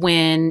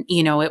 when,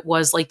 it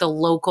was like the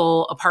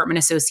local apartment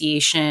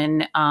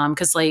association.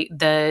 Cause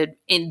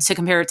to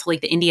compare it to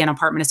like the Indiana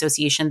Apartment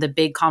Association, the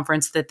big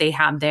conference that they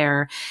had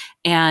there.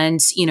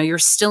 And, you're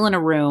still in a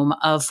room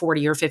of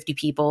 40 or 50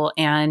 people.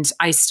 And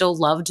I still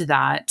loved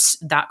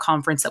that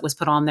conference that was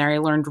put on there. I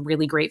learned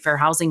really great fair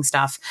housing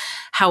stuff.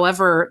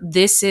 However,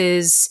 this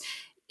is,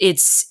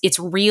 it's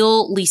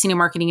real leasing and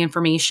marketing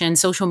information,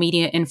 social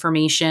media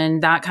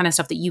information, that kind of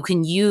stuff that you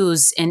can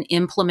use and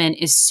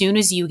implement as soon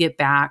as you get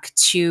back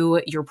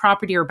to your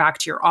property or back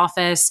to your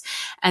office.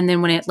 And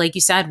then when it, like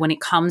you said, when it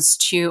comes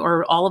to,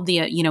 or all of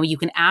the, you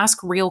can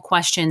ask real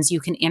questions, you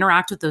can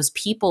interact with those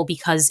people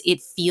because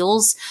it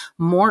feels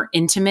more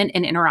intimate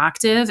and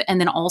interactive.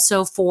 And then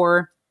also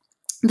for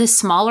the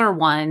smaller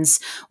ones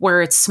where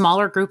it's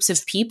smaller groups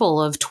of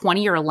people of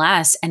 20 or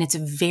less, and it's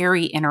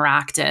very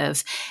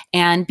interactive.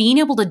 And being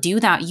able to do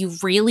that, you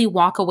really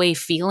walk away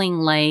feeling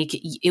like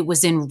it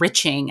was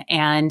enriching,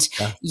 and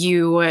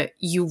you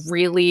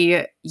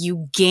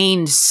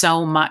gained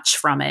so much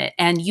from it.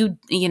 And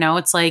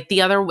it's like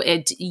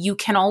you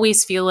can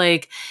always feel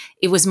like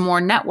it was more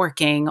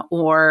networking,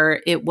 or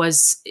it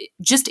was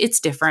just,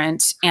 it's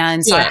different.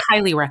 And so I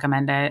highly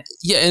recommend it.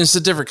 Yeah. And it's a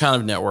different kind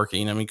of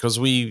networking. I mean, because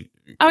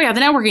oh yeah, the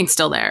networking's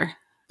still there.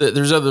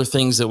 There's other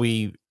things that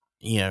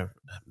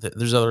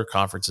there's other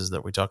conferences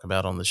that we talk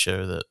about on the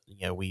show that,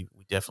 we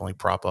definitely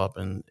prop up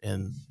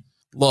and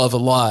love a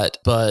lot,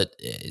 but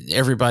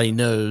everybody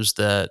knows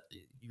that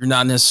you're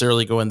not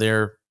necessarily going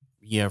there,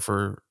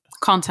 for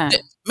content,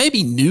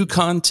 maybe new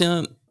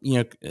content,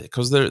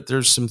 because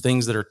there's some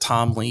things that are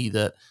timely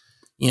that,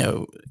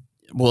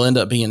 will end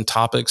up being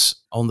topics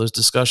on those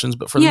discussions.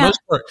 But for the most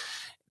part,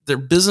 they're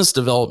business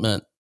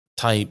development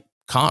type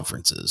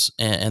conferences,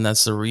 and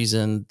that's the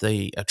reason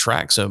they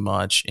attract so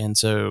much. And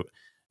so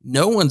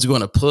no one's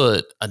going to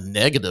put a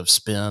negative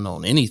spin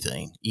on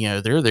anything.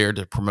 They're there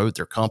to promote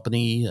their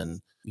company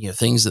and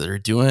things that they're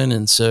doing.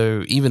 And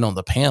so even on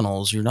the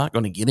panels, you're not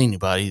going to get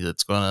anybody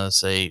that's going to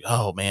say,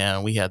 oh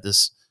man, we had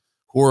this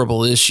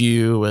horrible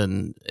issue,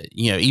 and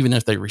even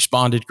if they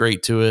responded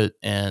great to it,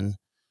 and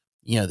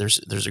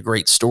there's a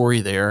great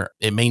story there,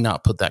 it may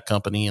not put that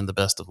company in the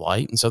best of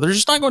light, and so they're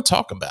just not going to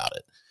talk about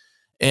it.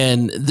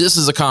 And this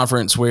is a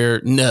conference where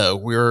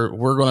we're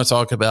going to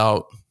talk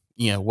about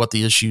what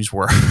the issues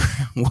were,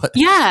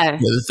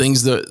 the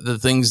things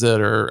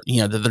that are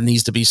that there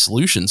needs to be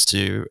solutions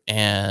to.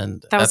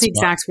 And that was the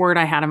exact word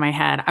I had in my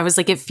head. I was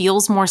like, it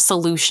feels more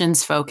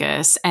solutions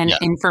focused and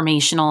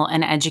informational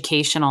and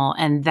educational,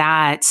 and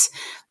that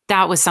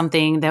was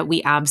something that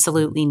we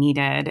absolutely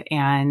needed,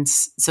 and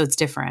so it's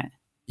different.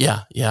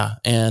 Yeah,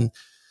 and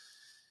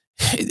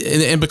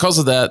And because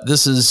of that,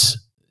 this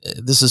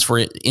is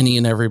for any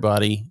and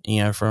everybody,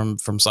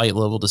 from site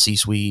level to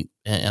C-suite.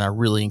 And I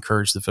really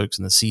encourage the folks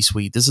in the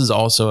C-suite. This is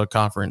also a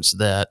conference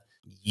that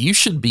you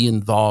should be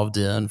involved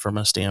in from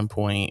a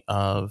standpoint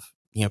of,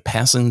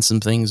 passing some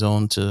things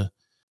on to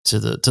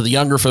the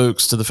younger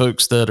folks, to the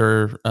folks that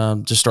are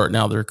just starting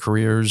out their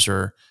careers.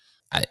 Or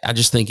I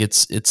just think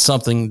it's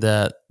something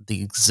that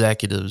the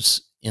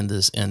executives in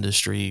this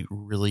industry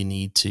really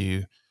need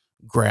to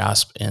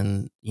grasp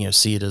and,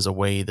 see it as a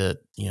way that,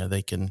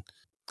 they can,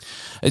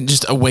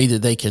 just a way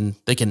that they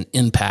can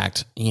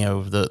impact,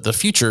 the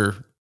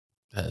future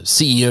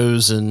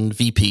CEOs and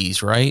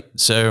VPs. Right.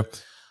 So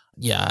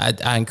yeah,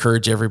 I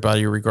encourage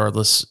everybody,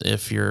 regardless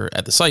if you're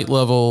at the site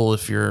level,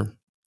 if you're,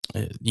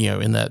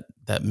 in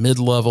that mid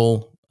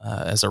level,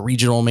 as a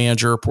regional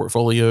manager,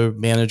 portfolio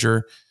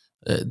manager,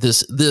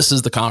 this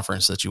is the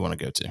conference that you want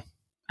to go to.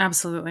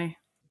 Absolutely.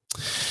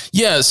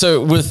 Yeah.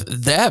 So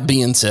with that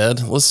being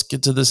said, let's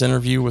get to this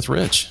interview with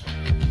Rich.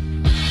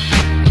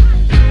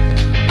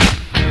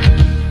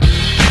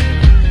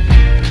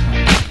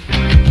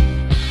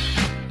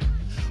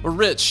 Well,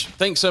 Rich,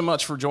 thanks so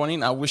much for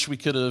joining. I wish we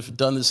could have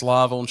done this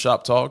live on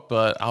Shop Talk,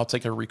 but I'll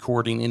take a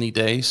recording any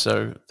day.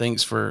 So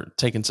thanks for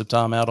taking some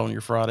time out on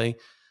your Friday.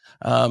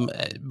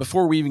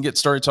 Before we even get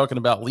started talking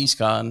about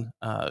LeaseCon,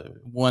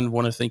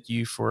 want to thank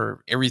you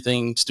for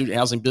everything Student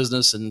Housing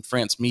Business and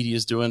France Media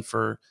is doing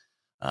for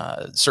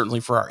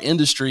certainly for our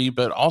industry,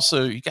 but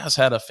also you guys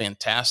had a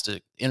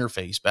fantastic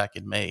interface back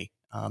in May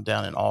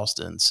down in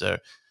Austin. So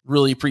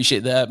really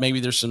appreciate that. Maybe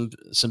there's some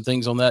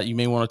things on that you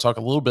may want to talk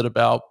a little bit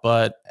about,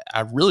 but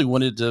I really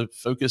wanted to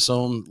focus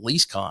on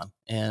LeaseCon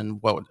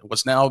and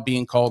what's now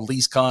being called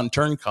LeaseCon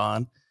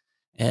TurnCon.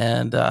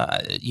 And,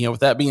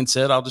 with that being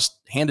said, I'll just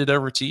hand it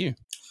over to you.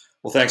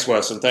 Well, thanks,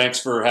 Wes, and thanks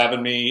for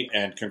having me,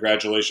 and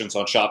congratulations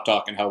on Shop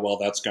Talk and how well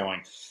that's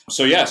going.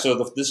 So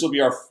this will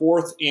be our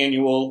fourth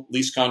annual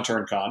LeaseCon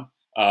TurnCon.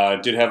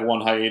 Did have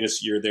one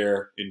hiatus year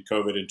there in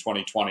COVID in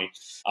 2020.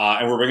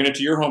 And we're bringing it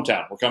to your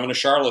hometown. We're coming to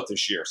Charlotte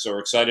this year. So we're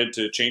excited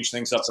to change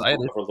things up from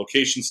a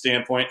location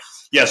standpoint.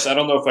 Yes, I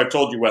don't know if I've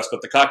told you, Wes,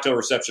 but the cocktail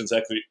reception is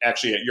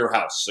actually at your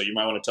house. So you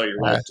might want to tell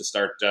your wife to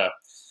start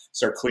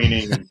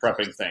cleaning and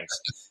prepping things.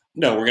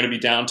 No, we're going to be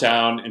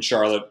downtown in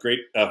Charlotte. Great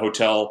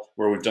hotel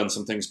where we've done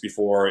some things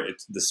before.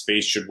 The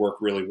space should work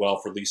really well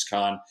for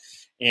LeaseCon.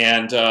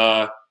 And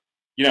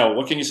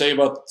what can you say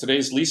about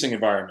today's leasing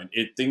environment?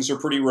 Things are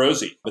pretty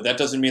rosy, but that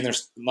doesn't mean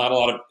there's not a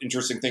lot of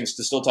interesting things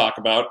to still talk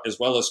about, as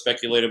well as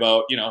speculate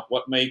about,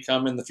 what may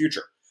come in the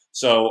future.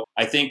 So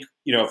I think,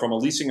 from a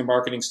leasing and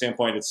marketing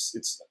standpoint,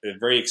 it's a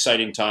very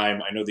exciting time.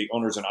 I know the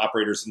owners and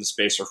operators in the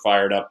space are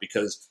fired up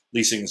because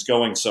leasing is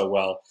going so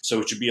well.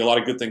 So it should be a lot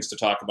of good things to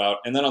talk about.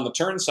 And then on the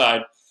turn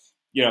side,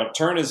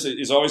 turn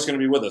is always going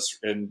to be with us.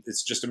 And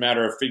it's just a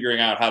matter of figuring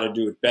out how to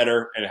do it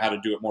better and how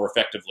to do it more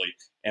effectively.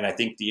 And I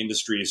think the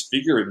industry is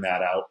figuring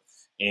that out.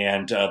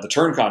 And the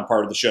TurnCon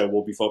part of the show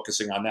will be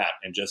focusing on that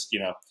and just,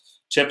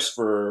 tips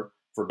for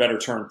better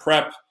turn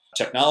prep,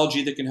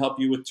 technology that can help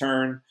you with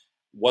turn,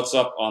 what's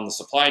up on the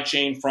supply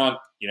chain front,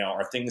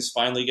 are things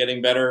finally getting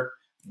better?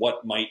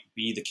 What might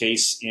be the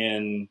case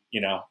in,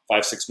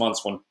 5-6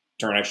 months when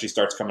turn actually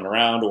starts coming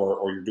around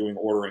or you're doing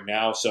ordering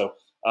now. So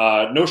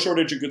no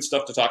shortage of good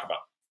stuff to talk about.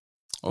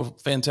 Oh,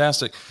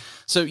 fantastic.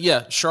 So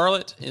yeah,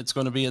 Charlotte, it's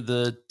going to be at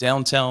the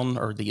downtown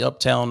or the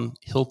Uptown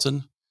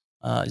Hilton.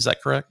 Is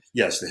that correct?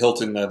 Yes, the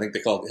Hilton, I think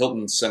they call it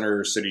Hilton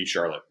Center City,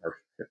 Charlotte, or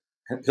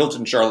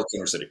Hilton Charlotte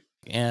Center City.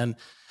 And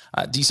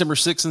December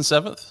 6th and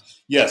 7th?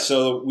 Yes,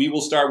 so we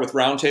will start with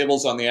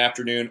roundtables on the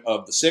afternoon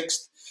of the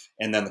 6th,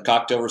 and then the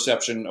cocktail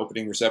reception,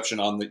 opening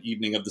reception on the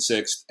evening of the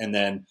 6th, and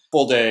then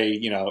full day,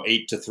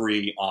 8 to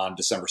 3 on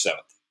December 7th.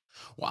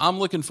 Well, I'm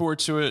looking forward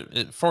to it.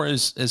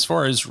 As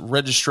far as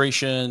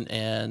registration,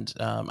 and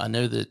I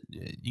know that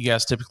you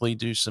guys typically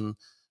do some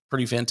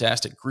pretty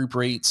fantastic group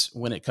rates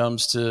when it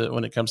comes to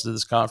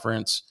this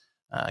conference.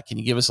 Can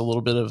you give us a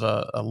little bit of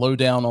a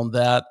lowdown on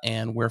that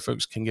and where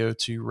folks can go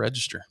to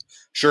register?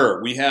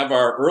 Sure. We have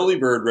our early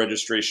bird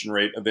registration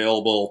rate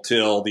available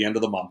till the end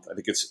of the month. I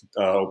think it's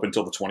open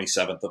till the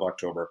 27th of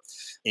October.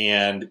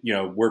 And,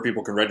 where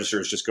people can register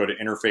is just go to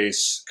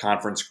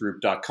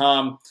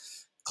interfaceconferencegroup.com,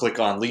 click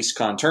on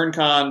LeaseCon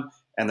TurnCon,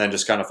 and then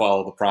just kind of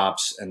follow the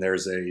prompts. And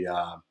there's a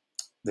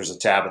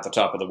tab at the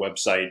top of the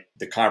website,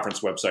 the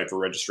conference website, for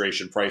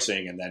registration,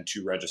 pricing, and then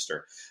to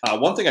register.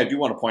 One thing I do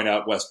want to point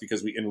out, Wes,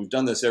 because we've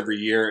done this every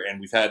year and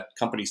we've had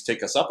companies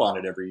take us up on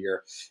it every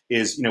year,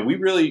 is, we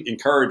really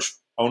encourage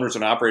owners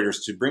and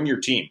operators to bring your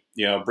team,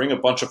 bring a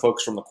bunch of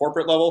folks from the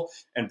corporate level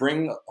and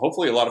bring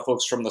hopefully a lot of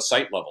folks from the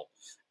site level.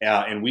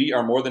 And we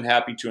are more than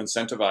happy to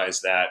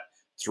incentivize that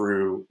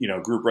through,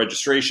 group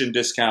registration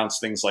discounts,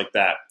 things like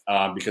that.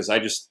 Because I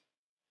just,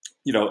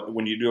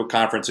 when you do a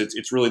conference,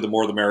 it's really the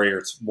more the merrier.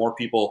 It's more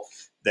people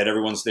that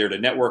everyone's there to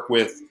network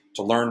with,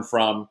 to learn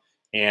from.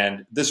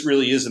 And this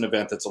really is an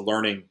event that's a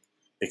learning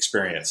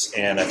experience.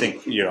 And I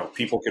think,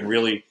 people can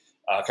really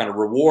kind of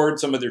reward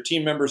some of their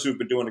team members who've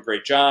been doing a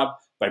great job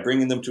by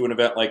bringing them to an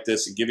event like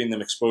this and giving them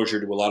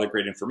exposure to a lot of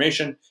great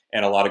information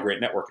and a lot of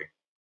great networking.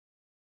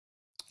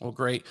 Well,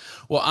 great.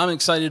 Well, I'm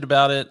excited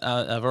about it.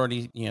 I've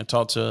already,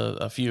 talked to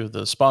a few of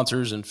the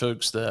sponsors and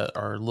folks that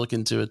are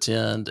looking to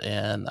attend,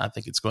 and I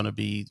think it's going to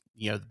be,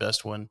 the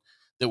best one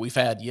that we've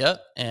had yet.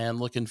 And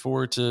looking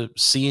forward to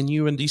seeing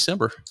you in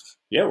December.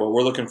 Yeah, well,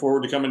 we're looking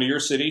forward to coming to your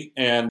city.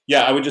 And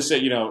yeah, I would just say,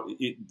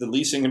 the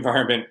leasing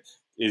environment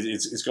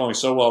is going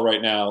so well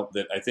right now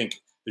that I think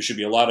there should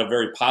be a lot of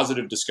very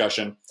positive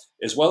discussion,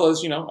 as well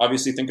as,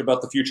 obviously think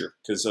about the future,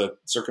 because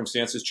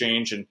circumstances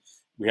change and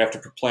we have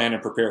to plan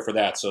and prepare for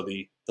that. So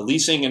the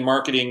leasing and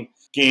marketing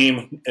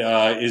game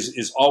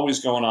is always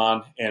going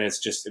on, and it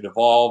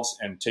evolves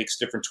and takes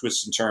different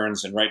twists and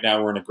turns. And right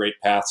now we're in a great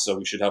path, so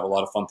we should have a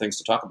lot of fun things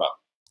to talk about.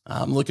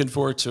 I'm looking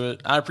forward to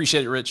it. I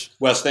appreciate it, Rich.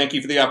 Wes, thank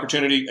you for the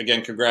opportunity.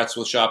 Again, congrats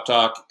with Shop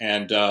Talk,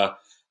 and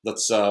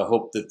let's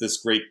hope that this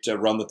great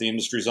run that the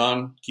industry's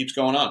on keeps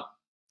going on.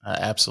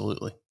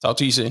 Absolutely. Talk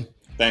to you soon.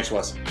 Thanks,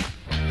 Wes.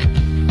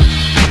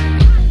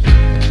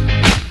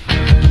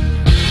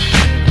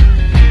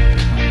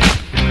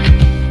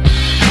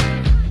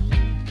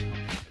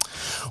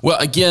 Well,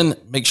 again,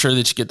 make sure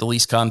that you get the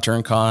LeaseCon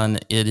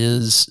TurnCon. It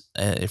is,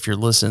 if you're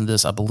listening to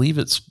this, I believe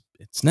it's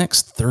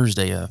next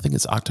Thursday. I think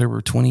it's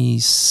October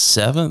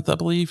 27th, I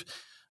believe.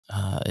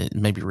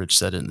 Maybe Rich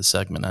said it in the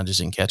segment. I just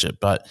didn't catch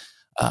it. But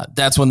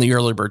that's when the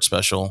early bird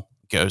special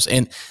goes.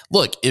 And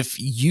look, if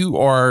you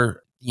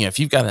are, if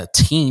you've got a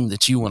team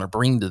that you want to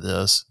bring to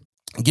this,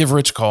 give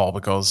Rich a call,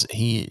 because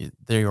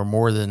they are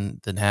more than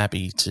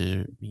happy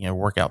to,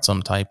 work out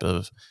some type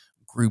of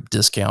group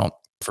discount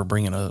for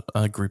bringing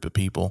a group of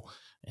people.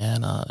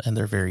 And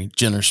they're very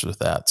generous with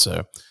that.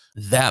 So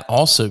that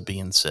also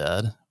being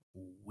said,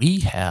 we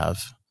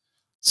have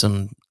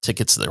some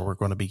tickets that we're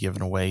going to be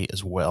giving away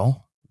as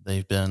well.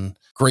 They've been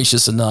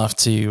gracious enough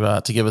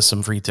to give us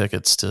some free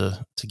tickets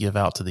to give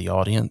out to the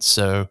audience.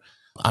 So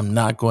I'm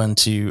not going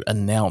to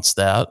announce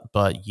that,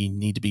 but you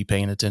need to be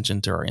paying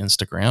attention to our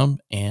Instagram,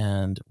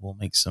 and we'll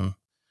make some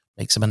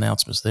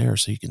announcements there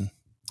so you can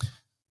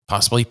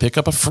possibly pick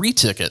up a free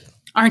ticket.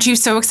 Aren't you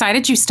so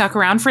excited you stuck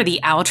around for the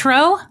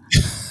outro?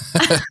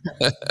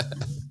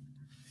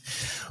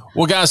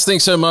 Well, guys,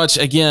 thanks so much.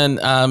 Again,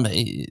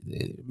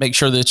 make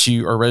sure that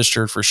you are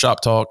registered for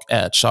Shop Talk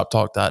at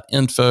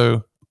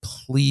shoptalk.info.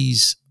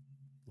 Please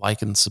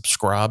like and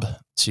subscribe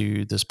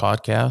to this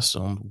podcast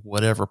on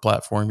whatever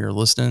platform you're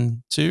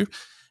listening to,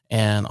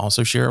 and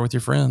also share it with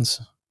your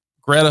friends.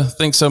 Greta,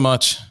 thanks so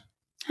much.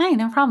 Hey,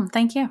 no problem.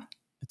 Thank you.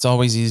 It's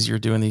always easier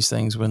doing these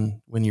things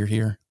when you're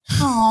here.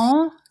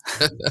 Aw,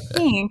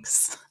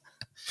 thanks.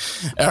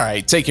 All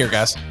right. Take care,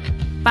 guys.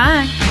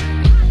 Bye.